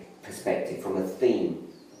thematic perspective, from a theme.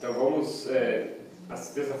 Então vamos,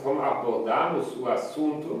 dessa forma, abordarmos o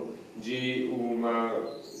assunto de uma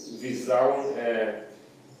visão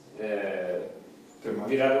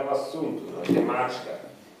virada ao assunto, uma temática.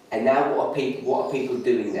 And now what are people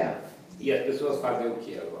doing now? E as pessoas fazem o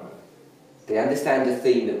que agora? They understand the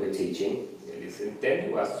theme that we're teaching, Eles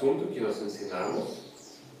entendem o assunto que nós ensinamos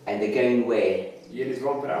and they're going where? e eles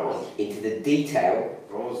vão para onde? Into the detail,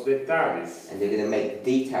 Vão aos detalhes. and they're going to make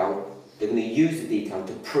detail, they're going to use the detail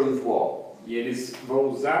to prove what? E eles vão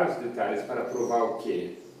usar os detalhes para provar o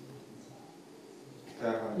quê? Que tá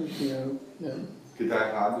errado. Yeah. Que tá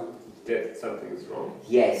errado. That something is wrong.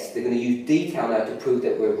 Yes, they're going to use detail now to prove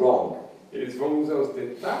that we're wrong. Eles vão usar os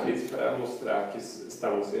detalhes para mostrar que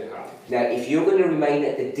estamos errados. Now, if you're going to remain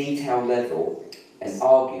at the detail level and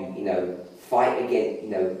argue, fight against,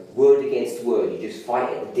 word against word, you just fight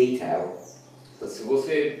at the detail, Então, se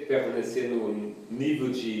você permanecer no nível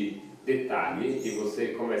de detalhe e você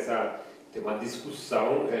começar a ter uma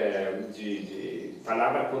discussão de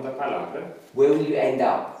palavra contra palavra, where will you end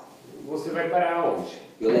up? você vai para onde?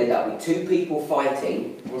 You'll end up with two people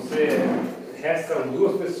fighting, Restam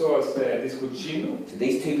duas pessoas discutindo, so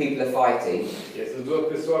these two people are fighting, e essas duas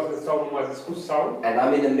pessoas estão numa discussão, and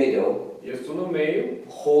I'm in the middle, e eu estou no meio,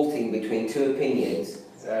 halting between two opinions,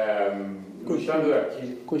 lutando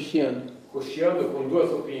aqui, Cocheando. cocheando com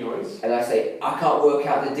duas opiniões, and I say, I can't work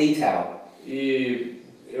out the detail, e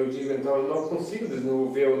eu digo, então, eu não consigo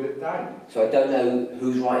desenvolver o detalhe. so I don't know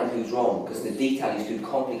who's right and who's wrong, because the detail is too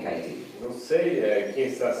complicated. Não sei quem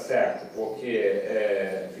está certo, porque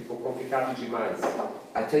ficou complicado demais.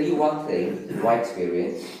 I tell you one thing, in my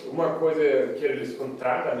experience, Uma coisa eu quero lhes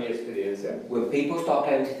contar da minha experiência, when people start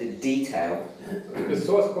going to the detail, as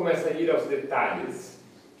pessoas começam a ir aos detalhes,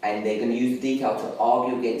 and they're going to use detail to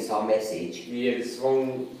argue against our message, e eles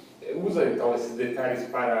usam então esses detalhes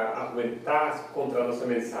para argumentar contra a nossa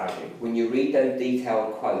mensagem. when you read those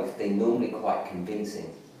detailed quotes, they're normally quite convincing.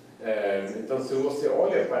 Então, se você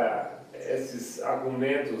olha para esses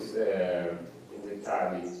argumentos em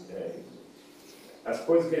detalhe, as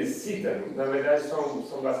coisas que eles citam, na verdade,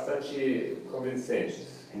 são bastante convincentes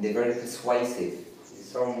And they're very persuasive. e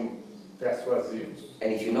são persuasivos.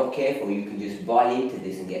 And if you're not careful, you can just buy into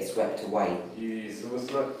this and get swept away. E se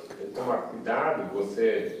você não tomar cuidado,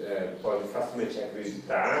 você pode facilmente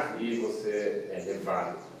acreditar e você é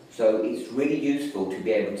levado. So it's really useful to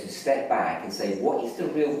be able to step back and say, what is the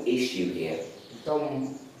real issue here?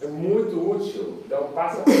 Então, é muito útil dar um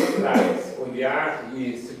passo para trás, olhar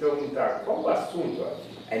e se perguntar qual o assunto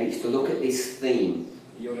And it's to look at this theme.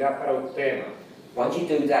 e olhar para o tema. Once you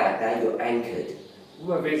do that, now you're anchored.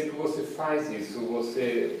 Uma vez que você faz isso,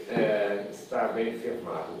 você está bem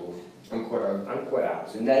firmado, ancorado.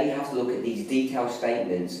 So now you have to look at these detailed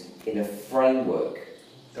statements in a framework.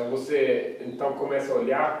 Então você começa a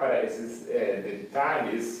olhar para esses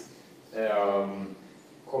detalhes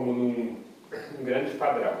como num grande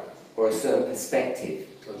padrão, Or a certain perspective.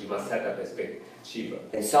 ou de uma certa perspectiva.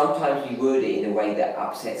 And sometimes we word it in a way that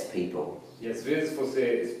upsets people. E às vezes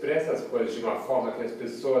você expressa as coisas de uma forma que as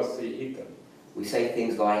pessoas se irritam. We say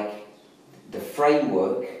things like, the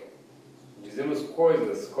framework Dizemos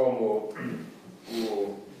coisas como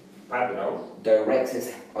o padrão directs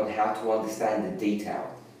us on how to understand the detail.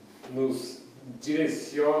 nos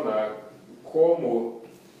direciona como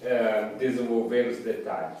desenvolver os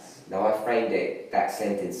detalhes. Now I framed that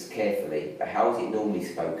sentence carefully, but how is it normally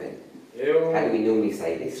spoken? Eu How do we normally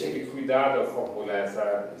say this thing? tive cuidado ao formular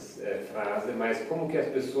essa frase, mas como que as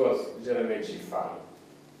pessoas geralmente falam?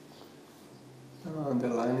 Oh, the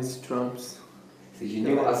line is trumps. So you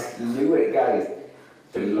knew where it goes.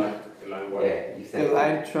 Pela linguagem. Yeah, you The said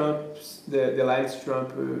line trumps, the lines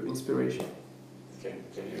trump inspiration. Can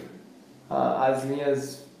you... As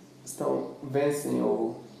linhas vencem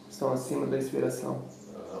ou estão acima da inspiração.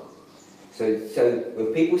 So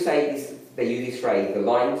when people say this, they use this phrase, the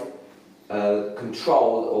lines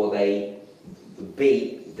control or they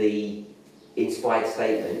beat the inspired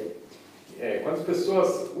statement. Quando as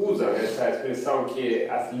pessoas usam essa expressão que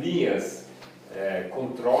as linhas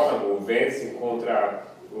controlam ou vencem contra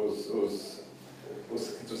os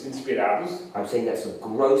escritos inspirados, I'm saying that's a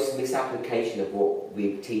gross misapplication of what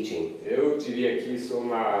we're teaching. eu diria que isso é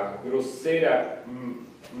uma grosseira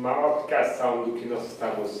mal aplicação do que nós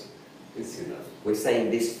estamos ensinando. We're saying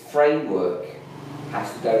this framework has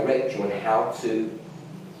to direct you on how to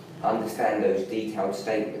understand those detailed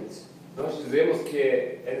statements. Nós dizemos que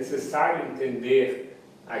é necessário entender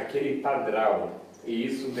aquele padrão e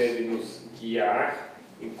isso deve nos guiar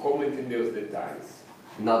em como entender os detalhes.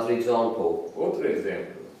 Another example, Outro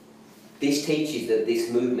exemplo. this teaches that this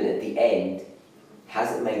movement at the end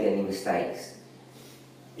hasn't made any mistakes.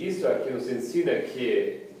 Isso aqui nos ensina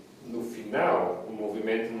que no final o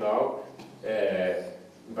movimento não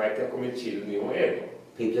vai ter cometido nenhum erro.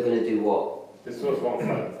 People are going to do what? Pessoas vão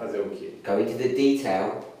fazer o quê? Go into the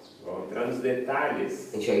detail Vão entrar nos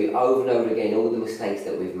detalhes and show you over and over again all the mistakes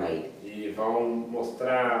that we've made. e vão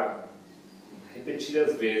mostrar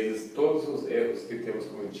repetidas vezes todos os erros que temos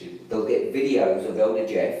cometido. They'll get videos of Elder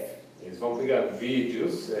Jeff, Eles vão pegar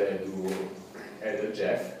vídeos do Elder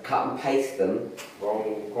Jeff, cut and paste them, vão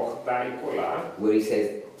cortar e colar, where he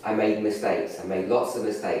says, I made mistakes, I made lots of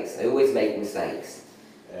mistakes, I always make mistakes.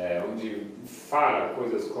 onde fala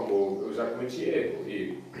coisas como eu já cometi erro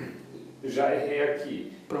e já errei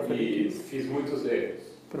aqui e fiz muitos erros.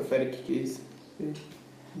 Prophetic keys.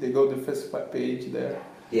 They go the first page there.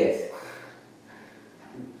 Yes.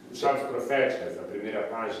 Chaves proféticas, a primeira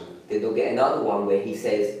página. Then they'll get another one where he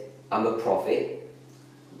says, I'm a prophet,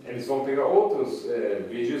 Eles vão pegar outros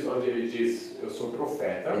vídeos onde ele diz eu sou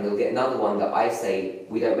profeta. and they'll get another one that I say,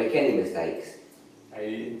 we don't make any mistakes.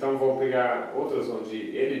 Aí, então vão pegar outros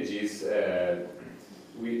onde ele diz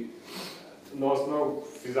nós não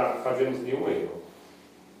fazemos nenhum erro.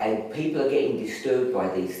 And people are getting disturbed by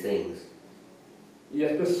these things. E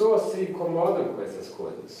as pessoas se incomodam com essas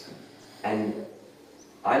coisas. And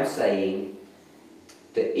I'm saying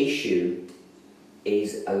the issue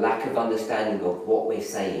is a lack of understanding of what we're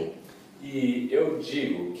saying. E eu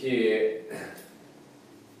digo que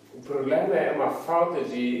o problema é uma falta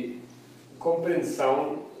de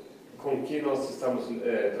compreensão com o que nós estamos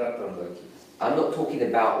tratando aqui. I'm not talking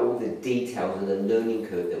about all the details and the learning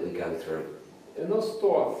curve that we go through. Eu não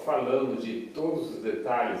estou falando de todos os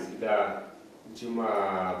detalhes de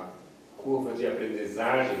uma curva de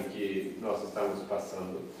aprendizagem que nós estamos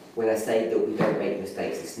passando. When I say that we don't make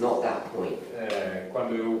mistakes, it's not that point.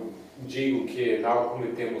 Quando eu digo que não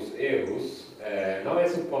cometemos erros, não é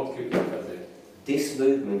esse o ponto que eu quero fazer. This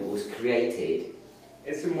movement was created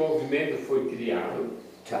Esse movimento foi criado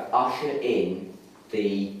to usher in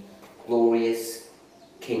the glorious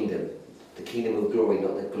kingdom, the kingdom of glory,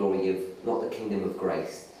 not the kingdom of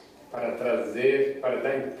grace. para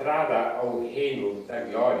dar entrada ao reino da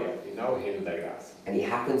glória e não ao reino da graça. And it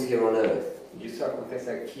happens here on earth. Isso acontece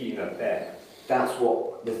aqui na Terra. That's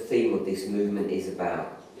what the theme of this movement is about.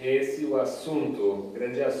 Esse é o assunto, o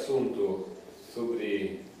grande assunto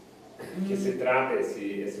sobre que se trata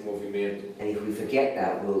esse movimento. And if we forget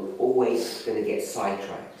that, we're always going to get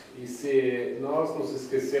sidetracked. E se nós nos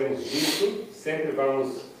esquecermos disso, sempre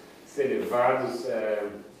vamos ser levados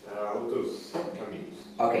a outros caminhos.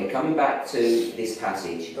 Okay, coming back to this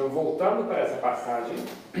passage, Então, voltando para essa passagem,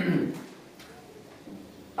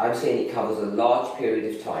 I'm saying it covers a large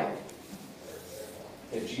period of time.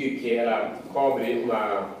 eu digo que ela cobre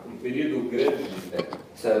um período grande de tempo.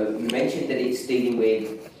 So you mentioned that it's dealing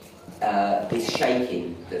with this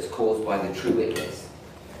shaking that's caused by the true witness.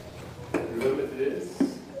 Remember this?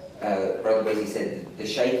 Brother Wesley said the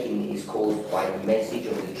shaking is caused by the message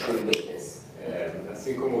of the true witness.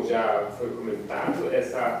 Assim como já foi comentado,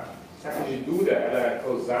 essa sacudidura ela é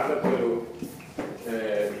causada pelo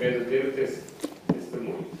verdadeiro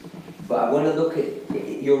testemunho. But I want to look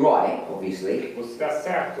at, you're right, obviously, Você está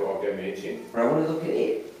certo, obviamente, but I want to look at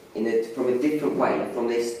it from a different way, from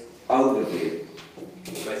this overview.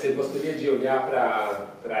 mas você gostaria de olhar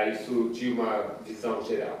para isso de uma visão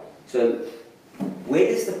geral. So, where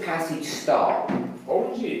does the passage start?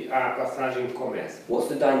 Onde a passagem começa? What's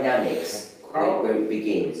the dynamics where it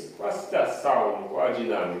begins? Qual a situação, qual a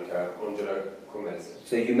dinâmica onde ela começa?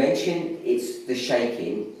 So you mentioned it's the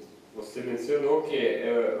shaking, Você mencionou que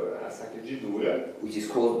é a sacudidura, which is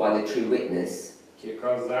caused by the true witness. que é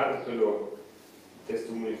causada pelo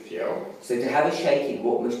testemunho fiel. So to have a shaking,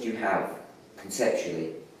 what must you have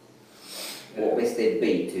conceptually? What must there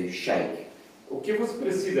be to shake? O que você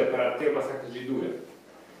precisa para ter uma sacudidura?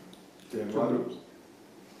 Terremoto.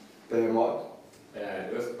 Terremoto.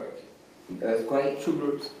 Earthquake. Earthquake? Two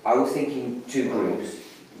groups. I was thinking two groups.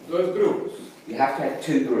 Dois grupos. You have to have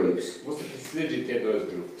two groups. Você precisa de ter dois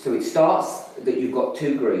grupos. So it starts that you've got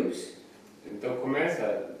two groups. Então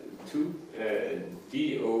começa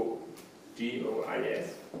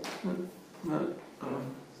D-O-I-S.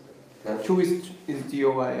 Two is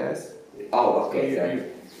DOIS. Oh, okay. So,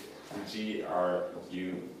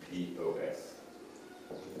 G-R-U-P-O-S.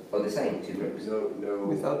 oh, the same, two groups. No,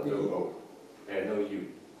 Without the no O. No U.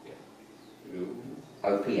 Yeah. U.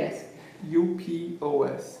 OPS.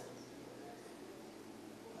 UPOS.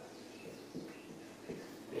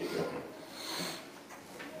 There you go.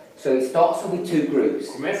 So it starts with two groups.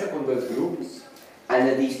 Começa com dois grupos. And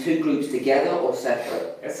are these two groups together or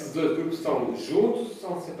separate? Esses dois grupos estão juntos ou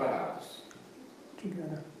são separados?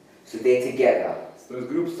 So they're together. Os dois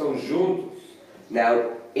grupos estão juntos.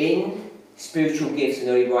 Now, in spiritual gifts and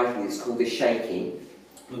early writing, it's called the shaking.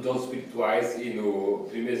 Nos dons espirituais e no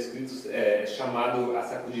primeiro escrito é chamado a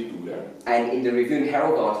sacudidura. And in the Review and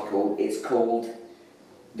Herald article, it's called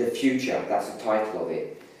the future. That's the title of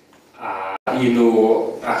it. E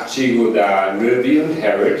no artigo da Review and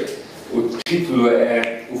Herald, o título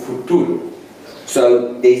é o futuro.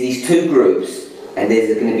 So there's these two groups, and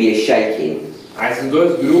there's going to be a shaking. Há esses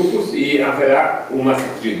dois grupos e haverá uma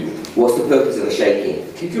sacudidura. What's the purpose of the shaking?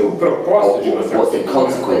 O que é o propósito de uma What's the sacudidura?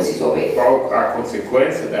 consequences of it? Qual a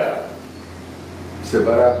consequência da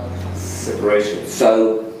Separar. separation?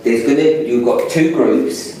 So you've got two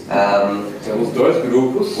groups. Temos dois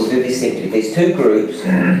grupos. We'll do this simply. There's two groups,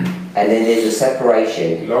 and then there's a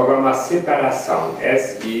separation. Logo há uma separação.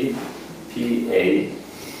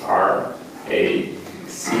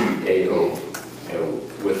 S-E-P-A-R-A-C-A-O.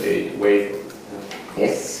 With a wave.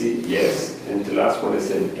 Yes. C, yes. And the last one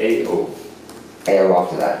is an A-O. AO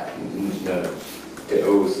after that. No, the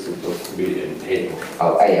O is supposed to be an A-O.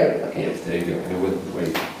 Oh, AO. Okay. Yes, there you go. And with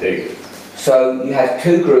wave. There you go. So you have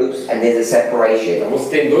two groups, and there's a separation. Então você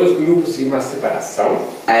tem dois grupos e uma separação.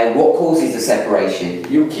 And what causes the separation?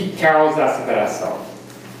 E o que causa a separação?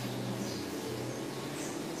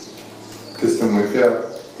 Testemunho fiel.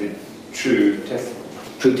 The true testimony.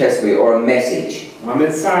 True testimony or a message. Uma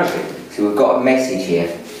mensagem. So we've got a message here.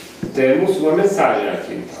 Temos uma mensagem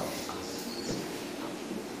aqui então.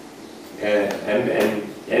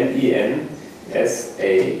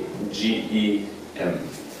 M-E-N-S-A-G-E-M.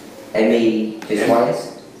 M-E, just one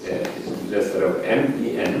S? Just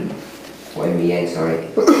M-E-N. Or M-E-N, sorry.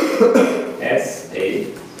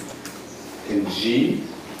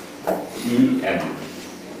 S-A-G-E-M.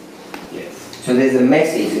 Yes. So there's a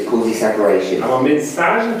message that causes separation. Há uma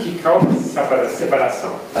mensagem que causa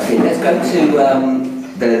separação. Okay, let's go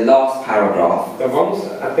to the last paragraph. Então vamos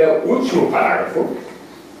até o último parágrafo.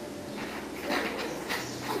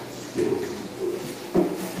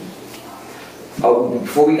 Oh,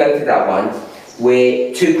 before we go to that one,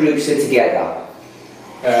 where two groups are together.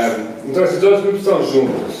 Então esses dois grupos estão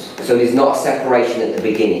juntos. So there's not a separation at the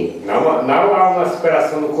beginning. Não há uma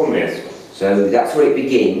separação no começo. So that's where it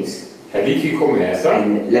begins. É ali que começa.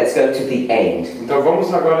 And let's go to the end. Então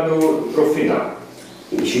vamos agora pro final.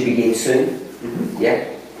 It should begin soon. Yeah?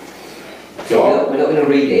 So we're not going to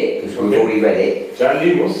read it, because we've already read it. Já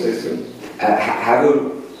limos isso. Have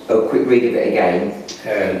a quick read of it again.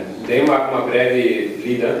 Dei uma breve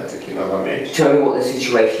lida aqui novamente. Tell me what the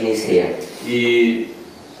situation is here. E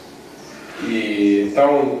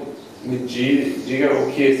então me diga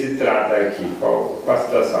o que se trata aqui, qual a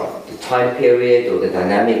situação. The time period or the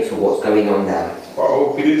dynamics or what's going on now. Qual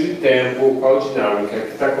o período de tempo, qual a dinâmica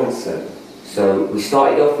que está acontecendo. So we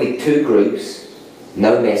started off with two groups,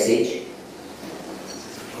 no message.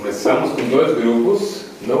 Começamos com dois grupos,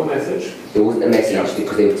 no message. There wasn't a message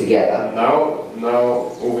because they were together.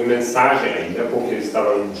 Não houve mensagem ainda porque eles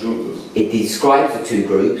estavam juntos. It describes the two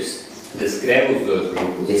groups, Descreve os dois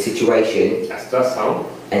grupos, the situation, a situação.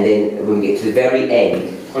 and then when we get to the very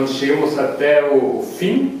end, Quando chegamos até o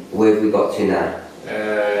fim, where have we got to now?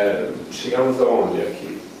 chegamos aonde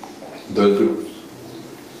aqui? Dois grupos.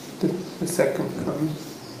 The second coming.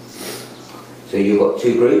 So you've got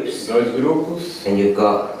two groups, Dois grupos, and you've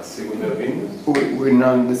got a segunda vinda, We're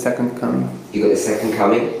now in the second coming. the second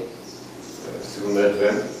coming. segunda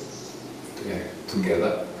advento. Yeah,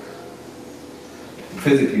 together.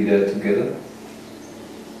 Physically they're together.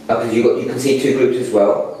 Because you can see two groups as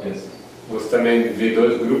well. Yes. Você também vê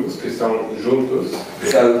dois grupos que estão juntos.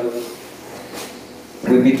 So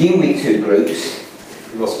we begin with two groups.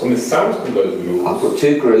 Nós começamos com dois I've grupos got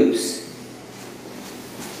two groups,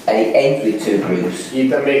 and it ends with two groups. e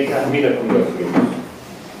também termina com dois grupos.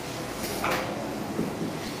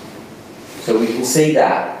 So we can see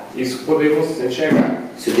that. Isso podemos enxergar.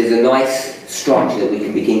 So there's a nice structure that we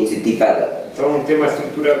can begin to develop. Então tem uma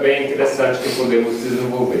estrutura bem interessante que podemos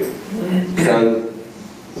desenvolver. So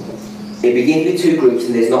it begins with two groups,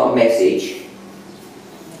 and there's not a message,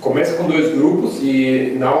 Começa com dois grupos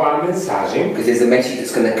e não há mensagem, because there's a message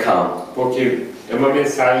that's going to come. porque é uma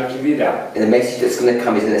mensagem que virá. And the message that's going to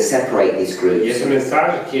come is going to separate these E groups. essa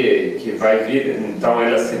mensagem que vai vir, então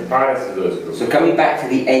ela separa esses dois grupos. So coming back to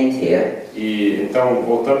the end here, E então,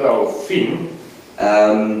 voltando ao fim,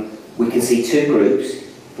 we can see two groups.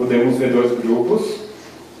 podemos ver dois grupos.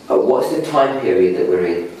 What's the time period that we're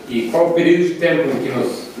in? E qual o período de tempo em que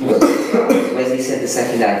nos Wesley said the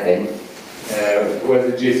second advent.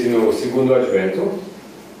 Wesley disse no segundo advento.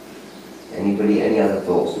 Anybody, any other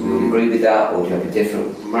thoughts? Do you agree with that, or do you have a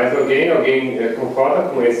different? Mais alguém concorda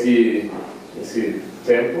com esse nesse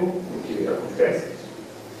tempo, o que acontece.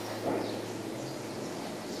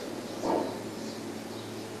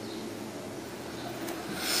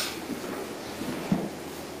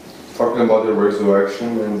 Talking about the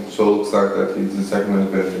resurrection, and so it looks like that it's the second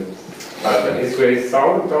advent. A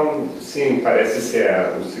ressurreição, então, sim, parece ser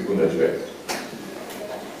o segundo advento.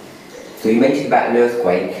 So you mentioned about an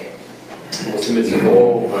earthquake. Você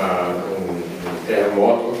mencionou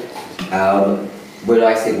terremoto. When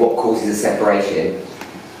I said what causes a separation,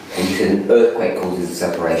 and you said an earthquake causes a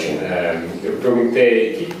separation. Eu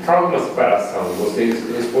perguntei que causa uma separação. Você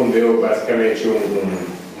respondeu basicamente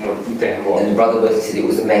um terremoto. And the brother Bertie said it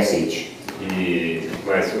was a message.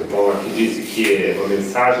 Mas o irmão aqui disse que é uma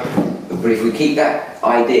mensagem. But if we keep that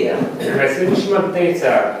idea, Mas se a gente mantém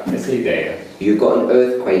essa ideia, you've got an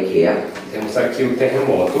earthquake here, temos aqui um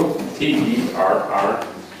terremoto, Terremoto.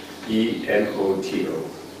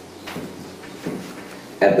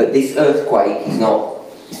 but this earthquake is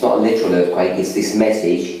it's not a literal earthquake, it's this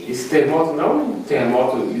message. Esse terremoto não é um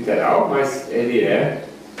terremoto literal, mas ele é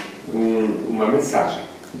uma mensagem.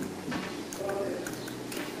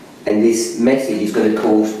 And this message is going to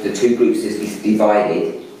cause the two groups to be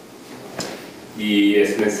divided. E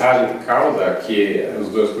essa mensagem causa que os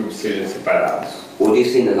dois grupos sejam separados. What do you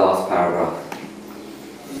see in the last paragraph?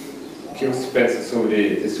 O que você pensa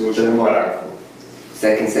sobre esse último parágrafo?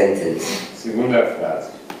 Second sentence. Segunda frase.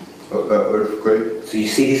 Earthquake. So you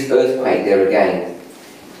see this earthquake there again.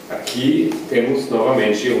 Aqui temos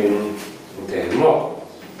novamente um terremoto.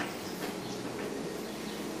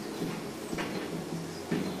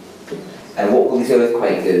 And what will this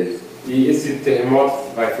earthquake do? E esse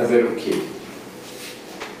terremoto vai fazer o quê?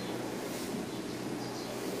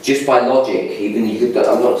 Just by logic, even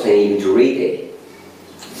I'm not saying even to read it,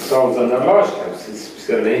 Só usando a lógica, você não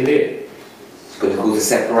precisa nem ler. it's going to cause a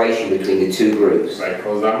separation between the two groups. Vai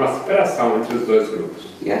causar uma separação entre os dois grupos.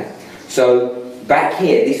 Yeah? So, back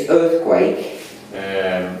here, this earthquake,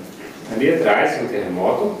 Ali atrás, um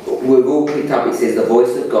terremoto. we've all picked up, it says the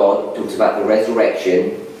voice of God, talks about the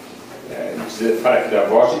resurrection, Fala aqui da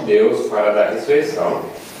voz de Deus, fala da ressurreição.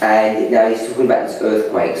 and now he's talking about this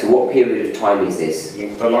earthquake. So what period of time is this?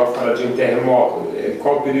 Então logo fala de um terremoto.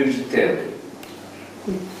 Qual período de tempo?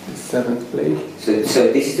 The seventh plague. So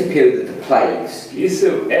this is the period of the plagues. Esse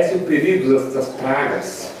é o período das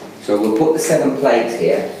pragas. So we'll put the 7 plagues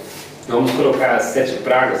here. Vamos colocar as 7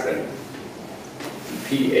 pragas ali.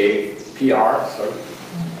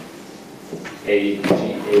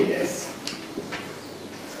 A-G-A-S.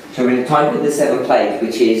 So we're in the time of the 7 plagues,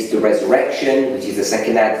 which is the resurrection, which is the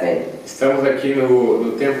second advent. Estamos aqui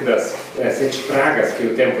no tempo das 7 pragas, que é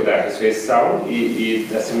o tempo da ressurreição e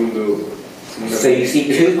da segunda. So you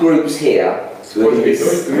see 2 groups here who are Dois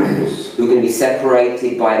grupos going to be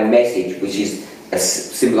separated by a message, which is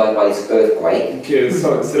symbolized by this earthquake. que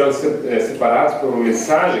serão separados por uma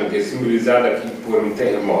mensagem que é simbolizada aqui por um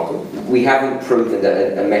terremoto. We haven't proven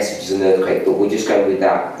that a message is an earthquake, but we're just going with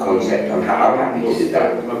that concept. I'm happy to do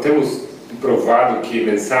that. Não temos provado que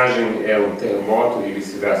mensagem é um terremoto e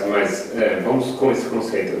vice-versa, mas vamos com esse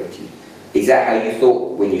conceito aqui. Is that how you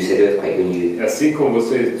thought when you said earthquake? When you Assim como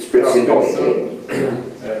você estava pensando,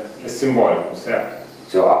 é simbólico, certo?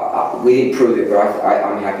 so we didn't prove it, but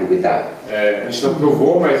I'm happy with that. A gente não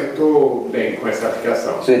provou, mas estou bem com essa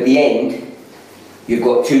aplicação. So at the end, you've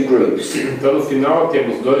got 2 groups, Então no final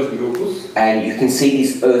temos 2 grupos and you can see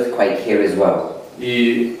this earthquake here as well.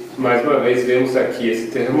 e mais uma vez vemos aqui esse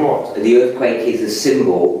terremoto. The earthquake is a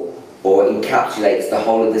symbol, or encapsulates the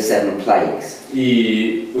whole of the 7 plagues.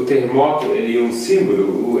 E o terremoto ele é um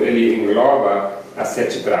símbolo, ele engloba as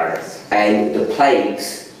 7 pragas. And the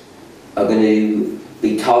plagues are going to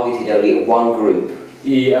be targeted only at one group.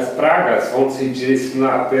 E as pragas vão se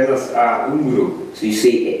direcionar apenas a um grupo. So you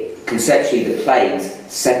see, conceptually, the plagues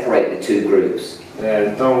separate the 2 groups.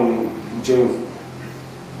 Então,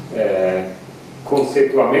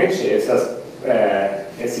 conceitualmente,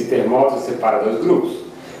 esse terremoto separa 2 grupos.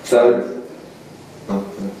 So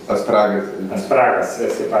As pragas. As pragas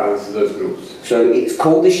separam esses 2 grupos. So it's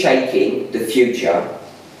called the shaking, the future.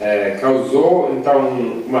 Causou então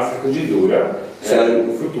uma sacudidura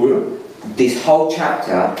no futuro. This whole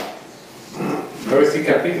chapter, Então esse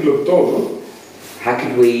capítulo todo, how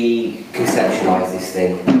could we conceptualize this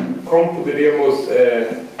thing? como poderíamos,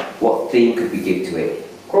 What theme could we give to it?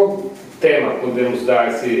 qual tema podemos dar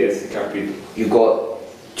a esse capítulo? You've got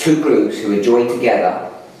 2 groups who are joined together,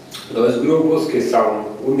 2 grupos que são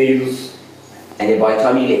unidos and then by the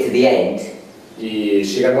time you get to the end, e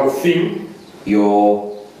chegando ao fim,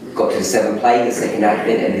 you're got to the 7 plagues, the second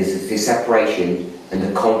advent, and there's this separation, and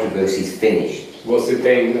the controversy is finished. você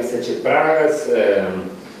tem as 7 pragas,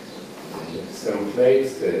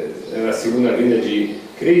 a segunda vinda de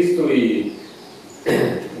Cristo e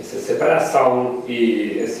essa separação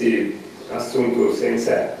e esse assunto se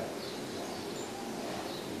encerra.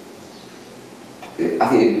 I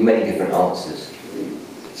think there are many different answers.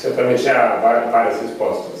 Certamente há várias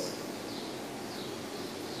respostas.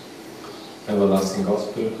 Everlasting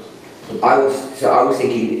gospel. I was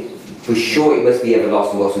thinking, for sure it must be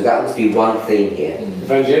everlasting gospel. That must be one theme here.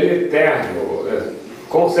 Evangelho eterno,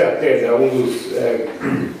 com certeza é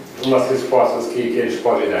umas respostas que eles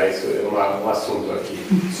podem dar. Isso é um assunto aqui.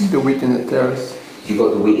 The wheat and the tares. You've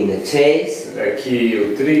got the wheat and the tares.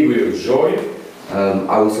 Aqui o trigo e o joio.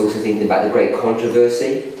 I was also thinking about the great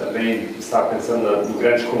controversy. Também estava pensando no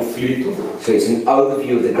grande conflito. So it's an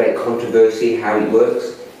overview of the great controversy, how it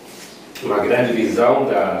works. Uma grande visão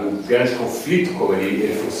do grande conflito, como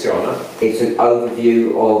ele funciona. It's an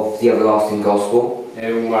overview of the everlasting gospel.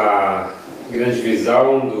 É uma grande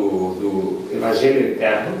visão do Evangelho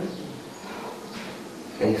eterno.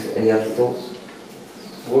 Any other thoughts?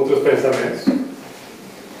 Outros pensamentos?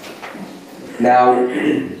 Now,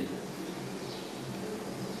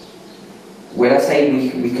 when I say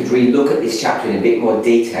we could really look at this chapter in a bit more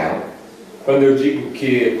detail, Quando eu digo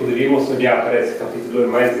que poderíamos olhar para esse capítulo em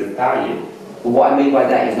mais detalhe, what I mean by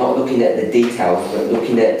that is not looking at the details, but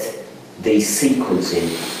looking at the sequencing.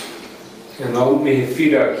 eu não me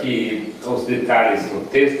refiro aqui aos detalhes no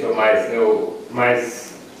texto, mas eu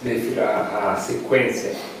mais me refiro à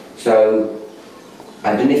sequência. So,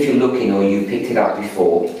 I don't know if you're looking or you picked it up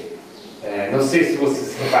before. Não sei se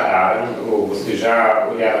vocês repararam ou vocês já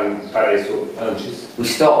olharam para isso antes. We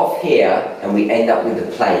start off here and we end up with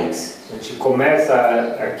the plagues. A gente começa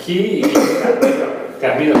aqui e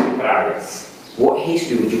termina com pragas. What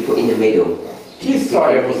history would you put in the middle? Que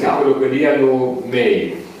história você colocaria no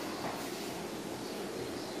meio?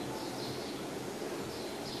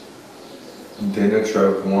 Daniel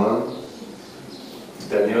 12:1.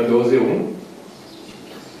 Daniel 12:1.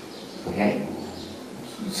 Okay.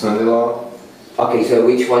 Sunday law. Okay, so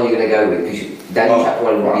which one are you going to go with? Because Daniel chapter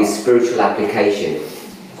 1 will be a spiritual application.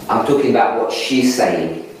 I'm talking about what she's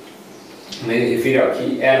saying. Me refiro ao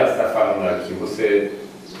que ela está falando aqui. Você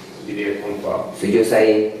diria com qual? So you're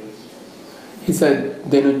saying, He said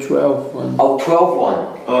Daniel 12:1. oh, 12:1.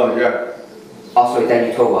 Oh, yeah. Oh, sorry,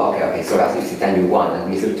 Daniel 12:1. Okay, sorry, I thought you said Daniel 1. I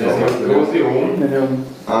missed 12. Daniel 12:1.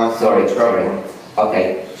 Daniel Sorry. 12:1.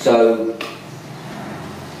 Okay, so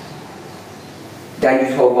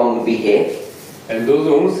Daniel 12:1 would be here, Daniel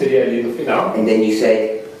 12:1 seria ali no final. and then you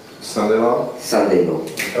said Sunday law. Sunday law.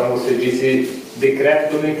 Então você disse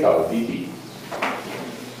decreto dominical, DD.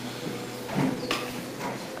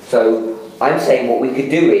 So I'm saying what we could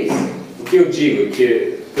do is O que eu digo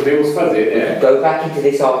que podemos fazer we é, could go back into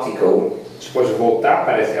this article a gente pode voltar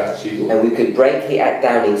para esse artigo, and we could break it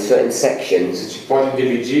down in certain a sections, gente pode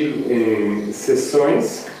dividir em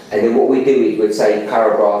seções, and then what we do is we'd say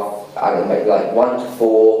paragraph, I don't know, like 1 to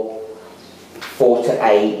 4, 4 to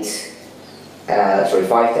 8,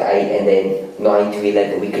 5 to 8, and then 9 to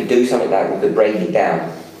 11. We could do something like that. We could break it down.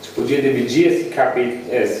 a gente podia dividir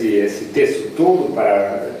esse texto todo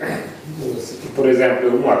para, por exemplo,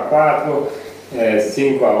 1 a 4,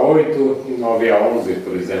 5 a 8, 9 a 11,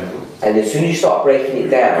 por exemplo. And as soon as you start breaking it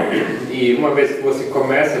down, E uma vez que você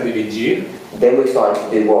começa a dividir, then we're starting to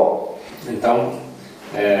do what? então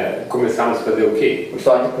começamos a fazer o quê? We're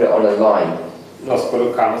starting to put it on a line. Nós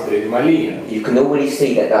colocamos ele numa linha. You can already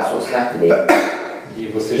see that that's what's happening. E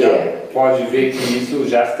você já pode ver que isso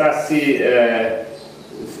já está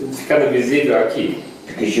ficando visível aqui.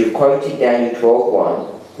 Because you've quoted Daniel 12:1,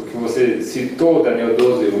 Porque você citou Daniel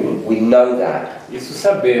 12:1. we know that Isso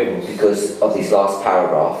sabemos because of this last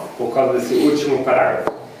paragraph. por causa desse último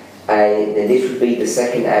parágrafo. And then this would be the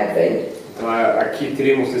second advent, Então aqui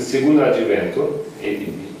teríamos o segundo advento.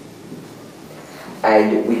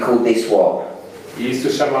 and we call this what? E isso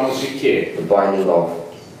chamamos de quê? The binding of.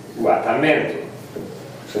 O atamento.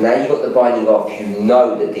 So now you've got the binding of, you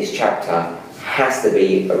know that this chapter has to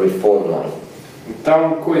be a reform line.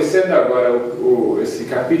 Então, conhecendo agora esse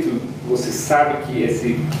capítulo, você sabe que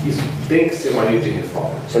isso tem que ser uma lei de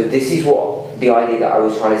reforma. So this is what the idea that I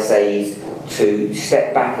was trying to say is to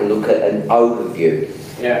step back and look at an overview.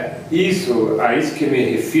 A isso que me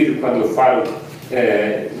refiro quando eu falo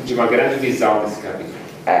de uma grande visão desse capítulo.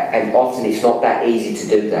 And often it's not that easy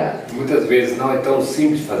to do that. Muitas vezes não é tão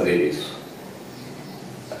simples fazer isso.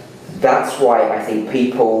 That's why I think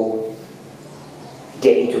people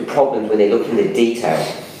get into problems when they look in the detail.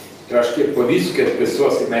 Eu acho que é por isso que as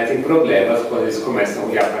pessoas se metem em problemas quando eles começam a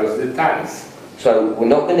olhar para os detalhes. So we're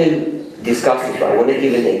not going to discuss this, but I want to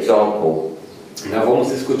give an example. Não vamos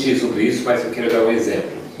discutir sobre isso, mas eu quero dar um exemplo.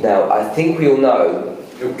 Now, I think we all know,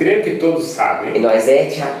 Eu creio que todos sabem, in Isaiah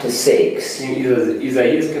chapter 6, em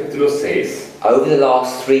Isaías capítulo 6, over the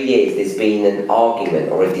last 3 years there's been an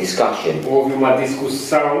argument or a discussion. houve uma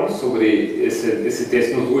discussão sobre esse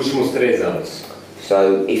texto nos últimos 3 anos.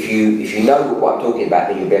 So if you know what I'm talking about,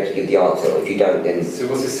 then you'll be able to give the answer. If you don't, then... Se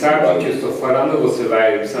você sabe o que eu estou falando, você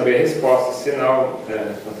vai saber a resposta, senão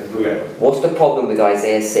não tem problema. What's the problem with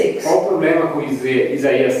Isaiah 6? Qual o problema com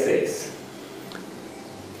Isaías 6?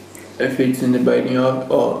 If it's in the Biting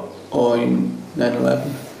or in 9/11.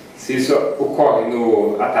 Se isso ocorre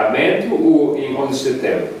no atamento ou em 11 de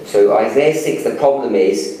setembro. So Isaiah 6, the problem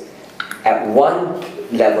is, at one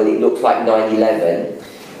level it looks like 9/11,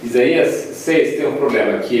 Isaías 6 tem um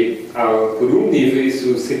problema que, por um nível,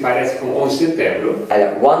 isso se parece com 11 de setembro. and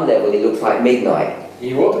at one level it looks like midnight.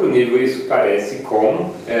 Em outro nível, isso parece com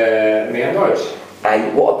meia-noite.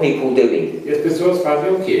 And what are people doing? E as pessoas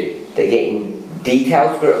fazem o quê? They're getting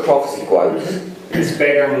detailed spirit of prophecy quotes, Eles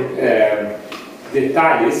pegam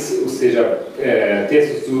detalhes, ou seja,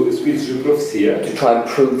 textos do Espírito de Profecia, to try and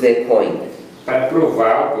prove their point. para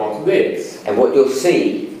provar o ponto deles. And what you'll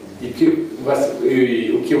see,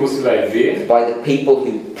 E o que você vai ver by the people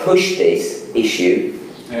who push this issue,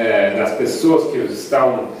 nas pessoas que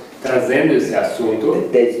estão trazendo esse assunto,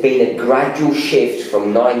 there's been a gradual shift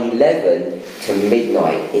from 9/11 to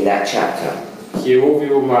midnight in that chapter. que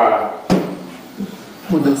houve uma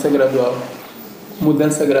Mudança gradual.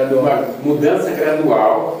 Mudança gradual. uma mudança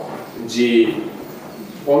gradual de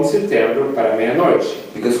 11 de setembro para meia-noite.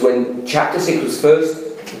 Because when chapter 6 was first,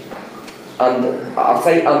 I'll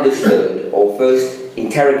say understood or first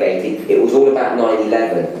interrogated, it was all about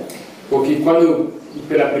 9/11. Porque quando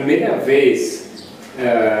pela primeira vez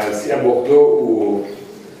se abordou o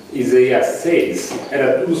Isaías 6,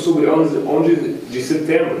 era tudo sobre 11 de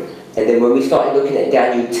setembro. And then when we started looking at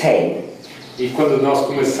Daniel 10, E quando nós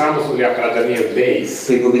começamos a olhar para Daniel 10,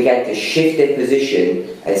 people began to shift their position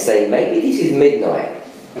and say, maybe this is midnight.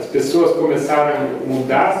 as pessoas começaram a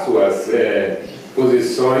mudar suas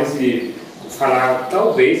posições e falar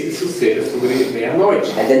talvez isso seja sobre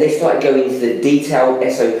meia-noite. And then they started going into the detailed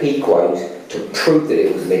SOP quote to prove that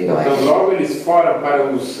it was midnight. Então logo eles foram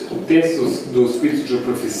para os textos do Espírito de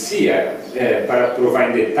Profecia para provar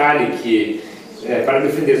em detalhe que para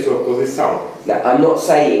defender sua posição. Now, I'm not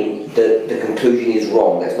saying that the conclusion is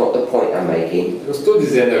wrong, that's not the point I'm making. Eu estou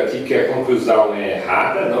dizendo aqui que a conclusão é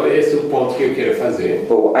errada, não é esse o ponto que eu quero fazer.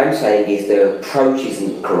 But what I'm saying is the approach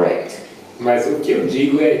isn't correct. Mas o que eu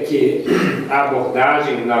digo é que a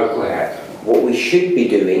abordagem não é correta. What we should be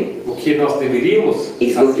doing O que nós deveríamos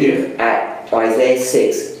is fazer looking at Isaiah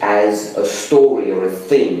 6 as a story or a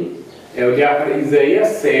theme, é olhar para Isaías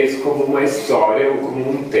 6 como uma história ou como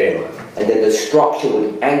um tema. and then the structure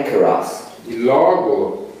would anchor us. E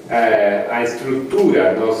logo a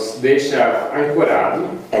estrutura nos deixa ancorado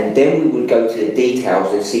And then we would go to the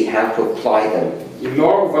details and see how to apply them. e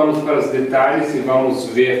logo vamos para os detalhes e vamos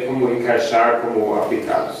ver como encaixar, como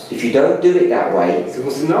aplicá-los. If you don't do it that way, Se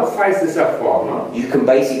você não faz dessa forma, you can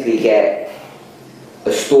basically get a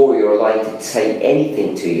story or a line to say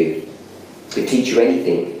anything to you, to teach you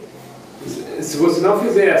anything. se você não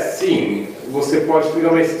fizer assim, você pode pegar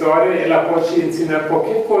uma história e ela pode te ensinar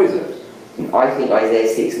qualquer coisa. I think Isaiah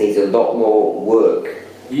 6 needs a lot more work.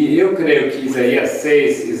 E eu creio que Isaías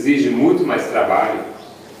 6 exige muito mais trabalho.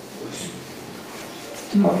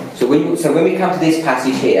 So when we come to this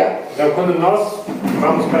passage here, Então, quando nós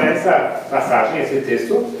vamos para essa passagem, esse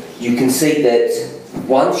texto, you can see that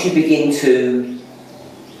once you begin to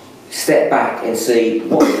step back and see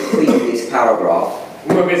what's the theme of this paragraph,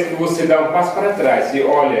 uma vez que você dá um passo para trás e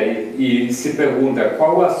olha e se pergunta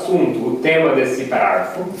qual o assunto, o tema desse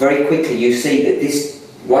parágrafo, very quickly you see that this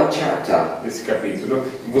one chapter, desse capítulo,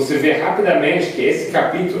 você vê rapidamente que esse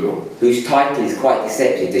capítulo, whose title is quite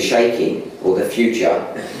deceptive, The Shaking, or The Future,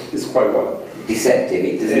 deceptive,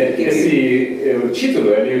 it doesn't give you, o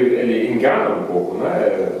título, ele engana um pouco,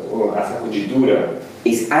 né? A sacudidura,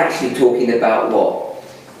 is actually talking about what?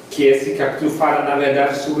 que esse capítulo fala, na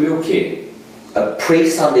verdade, sobre o quê? A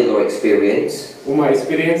pre-Sunday law experience, Uma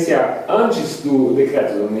experiência antes do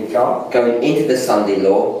decreto dominical, going into the Sunday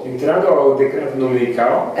law, entrando ao decreto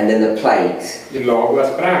dominical and then the plagues. e logo as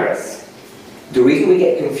pragas. The reason we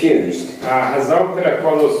get confused, A razão pela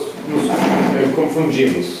qual nos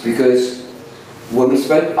confundimos, because when we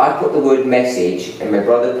spoke, I put the word message, and my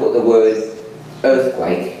brother put the word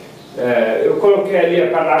earthquake. eu coloquei ali a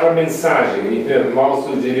palavra mensagem e meu irmão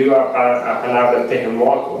sugeriu a palavra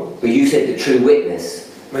terremoto, But you said the true witness.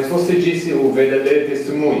 mas você disse o verdadeiro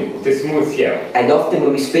testemunho, o testemunho fiel. And often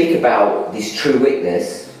when we speak about this true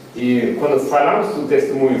witness, E quando falamos do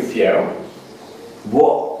testemunho fiel,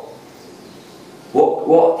 what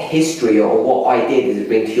what history or what idea does it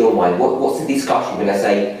bring to your mind? What's the discussion when I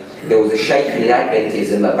say there was a shaking in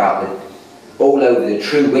Adventism about all over the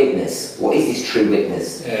true witness? What is this true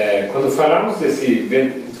witness? Quando falamos desse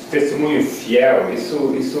testemunho fiel, isso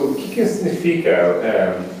o que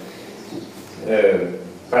significa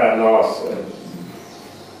para nós,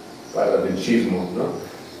 para o Adventismo, não?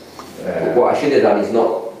 What I should have done is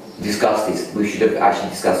not discuss this. We should have actually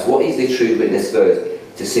discussed what is the true witness first,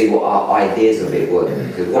 to see what our ideas of it were.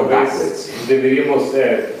 Talvez deveríamos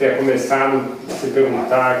ter começado a se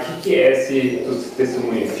perguntar o que é esse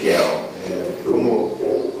testemunho fiel, como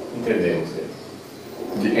entendemos ele.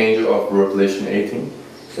 The angel of Revelation 18.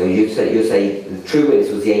 So you say the true witness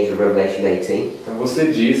was the angel of Revelation 18. Então você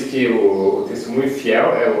diz que o testemunho fiel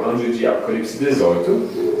é o anjo de Apocalipse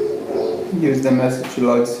 18. Use the message to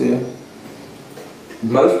Laodicea.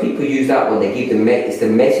 Most people use that one. They give it's the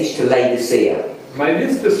message to Laodicea. A maioria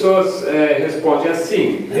das pessoas responde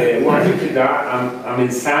assim, o anjo que dá a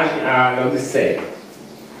mensagem a Laodiceia,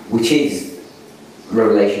 Which is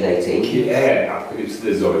Revelation 18. que é Apocalipse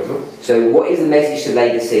 18. So what is the message to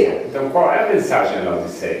Laodicea? Então qual é a mensagem a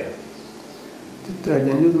Laodiceia?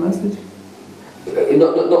 Again, use the message.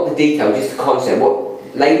 Not the detail, just the concept. What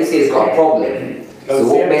Laodicea's got a problem. So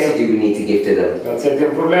what message do we need to give to them? Laodiceia tem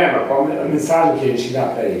um problema, qual é a mensagem que a gente dá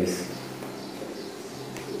para eles?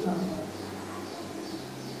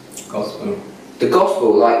 Gospel. The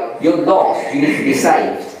gospel, like, you're lost, you need to be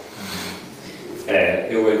saved. É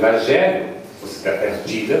o evangelho, você está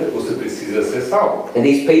perdida, você precisa ser salvo. And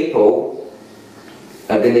these people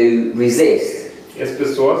are going to resist. E as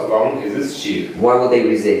pessoas vão resistir. Why would they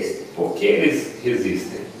resist? Por que eles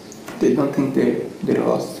resistem? They don't think they're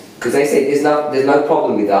lost. Because they say there's no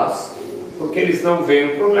problem with us. Porque eles não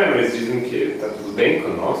veem o problema, eles dizem que está tudo bem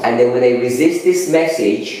conosco. And then when they resist this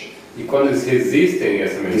message, E quando eles resistem a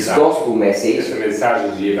essa this mensagem, gospel message, essa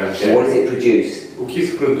mensagem de what does evangelho, it produce? o que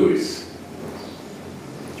isso produz?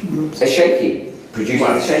 A shaking. Produces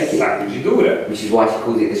Uma a shaking. sacudidura. Which is why she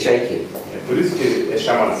calls it the shaking. É por isso que é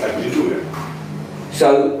chamada sacudidura.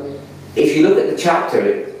 So, if you look at the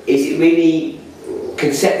chapter, is it really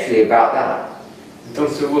conceptually about that? Então,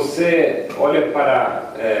 se você olha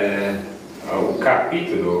para o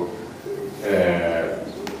capítulo,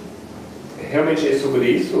 realmente é sobre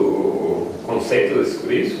isso? O conceito é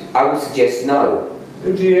sobre isso? I would suggest no.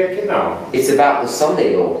 Eu diria que não. It's about the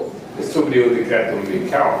Sunday law. É sobre o decreto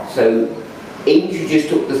dominical. So, even if you just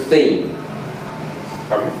took the theme,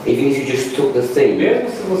 Sabe? even if you just took the theme, Mesmo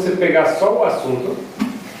se você pegar só o assunto,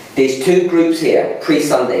 there's two groups here,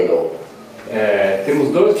 pre-Sunday law. temos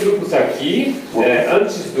dois grupos aqui,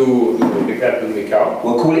 antes do decreto dominical.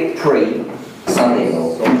 We'll call it pre-Sunday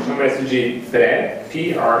law. Vamos chamar isso de pré,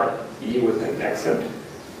 P-R-E with an accent.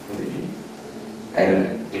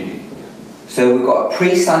 So we've got a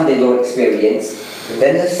pre-Sunday law experience,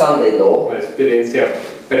 then the Sunday law, Uma experiência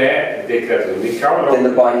pré-decreto dominical, Then the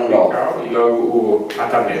binding law. dominical e logo o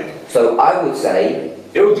atamento. so I would say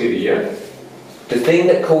Eu diria, the thing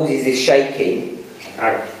that causes this shaking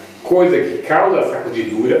a coisa que causa a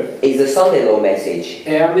sacudidura is the Sunday law message.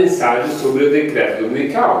 é a mensagem sobre o decreto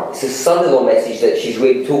dominical. It's the Sunday law message that she's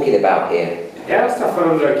really talking about here. Ela está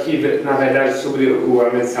falando aqui, na verdade, sobre a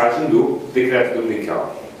mensagem do decreto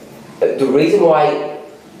dominical. The reason why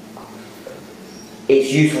it's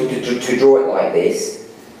useful to draw it like this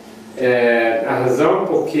A razão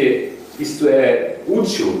porque isto é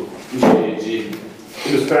útil de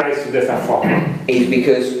ilustrar isso dessa forma is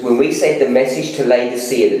because when we say the message to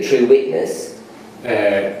Laodicea, the true witness,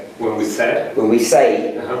 when we said, when we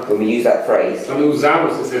say, when we use that phrase, quando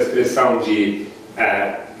usamos essa expressão de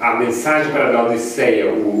a mensagem para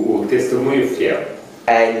Laodiceia, o testemunho fiel,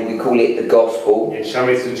 and we call it the gospel, a gente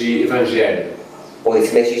chama isso de evangelho, or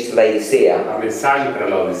this message to Laodicea, a mensagem para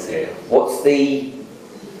Laodiceia.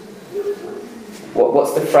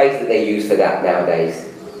 what's the phrase that they use for that nowadays?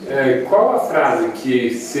 Qual a frase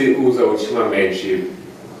que se usa ultimamente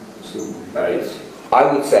para isso?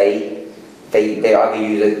 I would say they either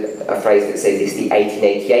use a phrase that says it's the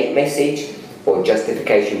 1888 message, or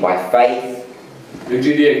justification by faith. Eu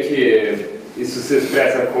diria que isso se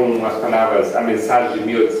expressa com as palavras a mensagem de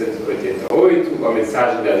 1888, a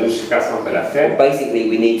mensagem da justificação pela fé, Basically,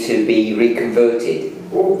 we need to be reconverted.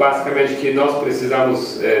 ou basicamente que nós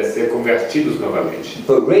precisamos ser convertidos novamente.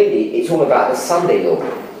 But really, it's all about the Sunday law.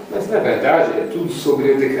 Mas na verdade é tudo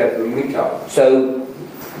sobre o decreto dominical. So,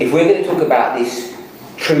 if we're going to talk about this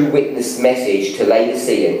true witness message to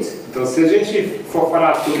Laodiceans, Então, se a gente for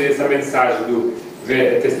falar sobre essa mensagem do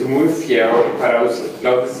testemunho fiel para os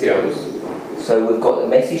laodiceanos, so we've got the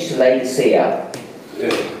message to Laodicea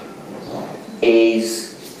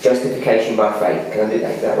is Justification by faith. Can I do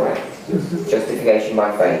that? Is that right? Justification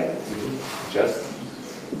by faith. Just.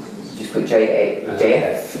 Just put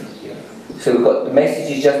JF. So we've got the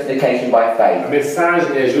message is justification by A faith.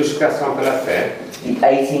 mensagem é justificação pela fé. The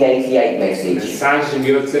 1888 A message, mensagem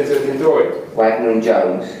de 1888. Wagner and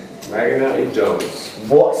Jones. Wagner e Jones.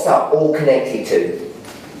 What's that all connected to?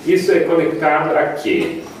 Isso é conectado a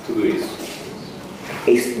quê? Tudo isso.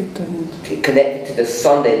 It's connected to the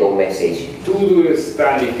Sunday law message. Tudo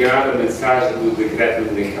está ligado à mensagem do decreto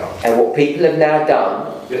dominical. And what people have now done,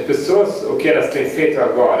 E as pessoas, o que elas têm feito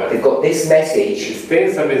agora, they've got this message eles têm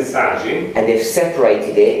essa mensagem and they've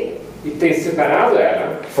separated it e têm separado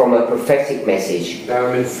ela from a prophetic message. da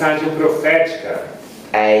mensagem profética.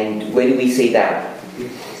 And where do we see that?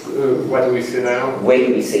 What do we see now? Where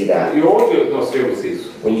do we see that? E onde nós vemos isso?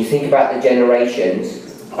 When you think about the generations,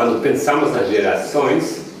 Quando pensamos nas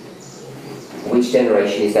gerações, which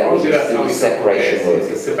generation is that? qual Which is geração the isso separation acontece? word?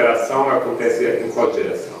 Essa separação acontece em qual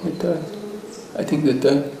geração? The third. I think the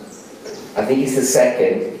third. I think it's the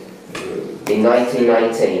second, in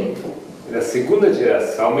 1919. Na segunda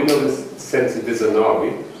geração,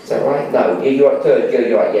 1919, Is that right? No, you're right, third,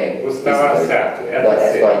 you're right, yeah. você estava It's certo, third. é No, a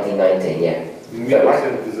that's terceira. 1919, yeah. Is that right?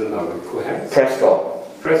 1919, correto? Prescott,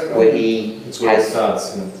 Prescott. where he It's where it has,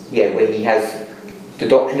 starts. where he has the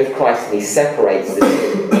doctrine of Christ and he separates the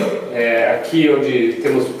É aqui onde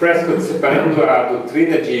temos Prescott separando a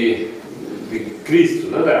doutrina de Cristo,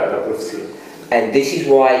 não da profecia. And this is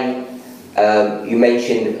why you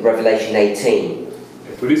mentioned Revelation 18.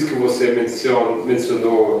 É por isso que você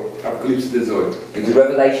mencionou Apocalipse 18. Because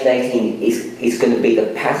Revelation 18 is going to be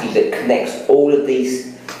the passage that connects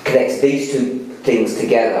these two things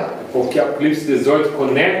together. Porque Apocalipse 18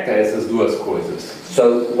 conecta essas duas coisas.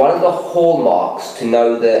 So one of the hallmarks to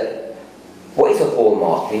know that, what is a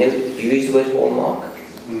hallmark? Do you use the word hallmark?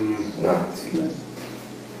 No.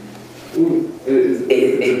 It's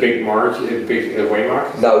a big mark, a big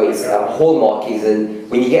waymark. No, it's a hallmark is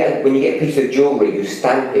when you get a piece of jewellery, you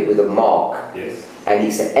stamp it with a mark, Yes. and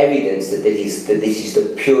it's the evidence that this is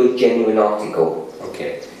the pure, genuine article.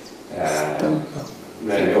 Ok.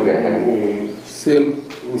 Selo.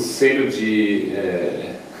 Selo de.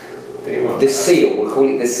 Tem uma. The seal, we call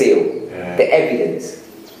it the seal, the evidence.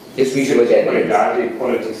 Just use the word evidence. Qualidade e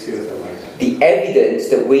quality seal também. The evidence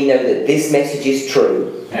that we know that this message is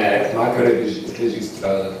true. Marca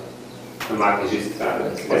registrada. A marca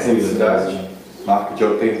registrada. Autenticidade, marca de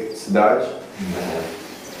autenticidade.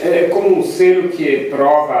 É como um selo que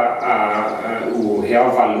prova o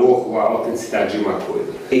real valor ou a autenticidade de uma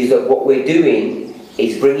coisa. Is that what we're doing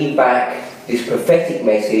is bringing back this prophetic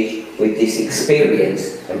message with this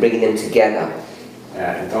experience and bringing them together.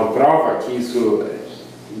 Então a prova que isso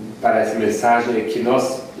para essa mensagem é que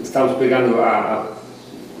nós estamos pegando a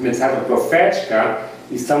mensagem profética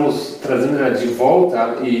e estamos trazendo ela de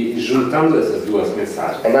volta e juntando essas duas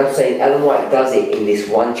mensagens. And I'm saying Ellen White does it in this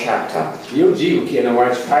one chapter. E eu digo que Ellen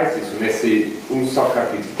White faz isso nesse só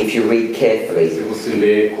capítulo, If you read carefully. se você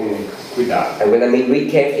ler com cuidado. And when I mean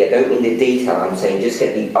read carefully, I don't mean the detail, I'm saying just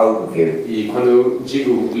get the overview. E quando eu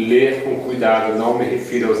digo ler com cuidado, não me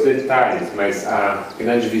refiro aos detalhes, mas à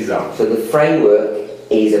grande visão. So the framework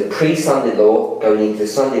is a pre-Sunday law going into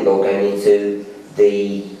Sunday law, going into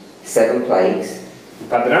the 7 plagues. O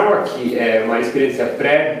padrão aqui é uma experiência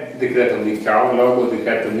pré-decreto dominical, logo o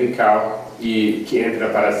decreto dominical e que entra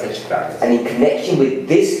para as 7 pragas. And in connection with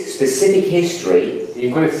this specific history, E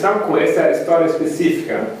em conexão com essa história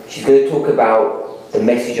específica, she's going to talk about the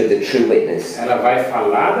message of the true witness. ela vai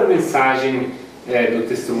falar da mensagem do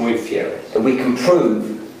testemunho fiel. And we can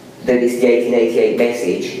prove that it's the 1888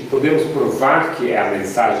 message E podemos provar que é a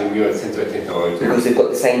mensagem de 1888, because they've got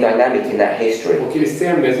the same dynamic in that history. porque eles têm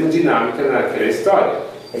a mesma dinâmica naquela história.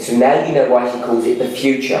 And so now you know why she calls it the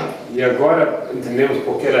future. E agora entendemos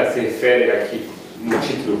por que ela se refere aqui no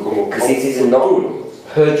título como Because this is futuro. not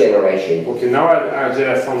her generation. Porque não a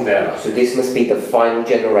geração dela. So this must be the final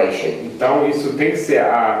generation. Então isso tem que ser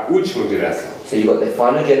a última geração. So you've got the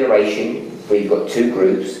final generation where you've got 2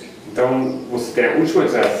 groups. Então você tem a última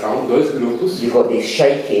geração, 2 grupos, You've got this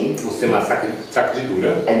shaking, você tem uma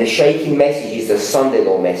sacudidura, and the shaking message is the Sunday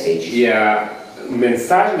law message. e a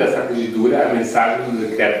mensagem da sacudidura é a mensagem do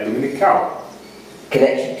decreto dominical.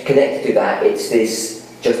 Connected to that, it's this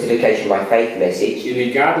justification by faith message, E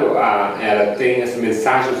ligado a ela tem essa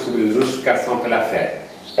mensagem sobre justificação pela fé.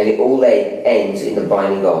 and it all ends in the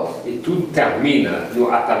binding of. E tudo termina no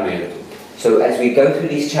atamento. So as we go through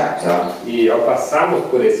this chapter, E ao passarmos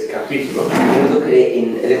por esse capítulo, we're going to look at it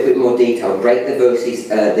in a little bit more detail, break the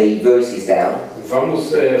verses down,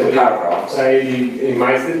 vamos paragraphs, para ele em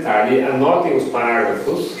mais detalhe. Anotem os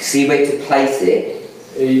parágrafos, see where to place it,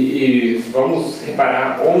 E vamos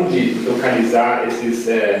reparar onde localizar esses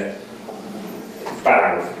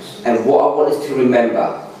parágrafos. And what I want us to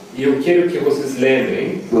remember E eu quero que vocês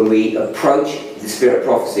lembrem, when we approach the spirit of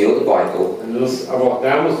prophecy or the Bible, nós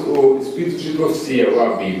abordamos o espírito de profecia ou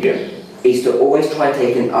a Bíblia, is to always try and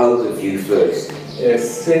take an overview first. é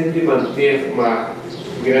sempre manter uma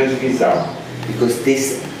grande visão, Because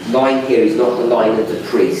this line here is not the line of the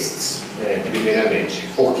priests. primeiramente.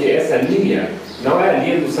 Porque essa linha não é a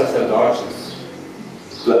linha dos sacerdotes,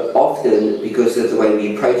 But often, because of the way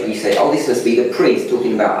we approach it, we say, oh, this must be the priest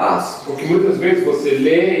talking about us. porque muitas vezes você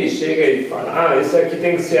lê e chega e fala, isso aqui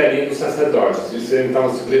tem que ser a linha dos sacerdotes, isso é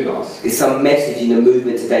então sobre nós. There's some message in the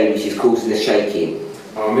movement today which is causing a shaking.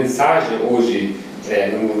 Há uma mensagem hoje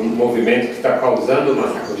no movimento que está causando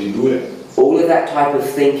uma sacudidura, All of that type of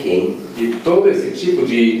thinking e todo esse tipo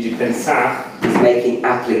de pensar is making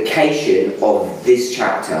application of this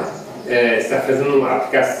chapter. está fazendo uma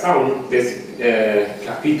aplicação desse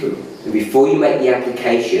capítulo. And before you make the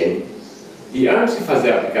application, E antes de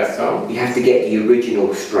fazer a aplicação, you have to get the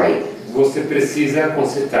original straight. você precisa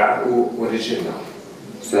consertar o original.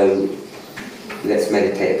 So let's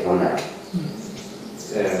meditate upon that.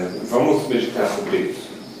 Vamos meditar sobre isso.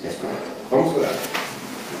 Let's pray.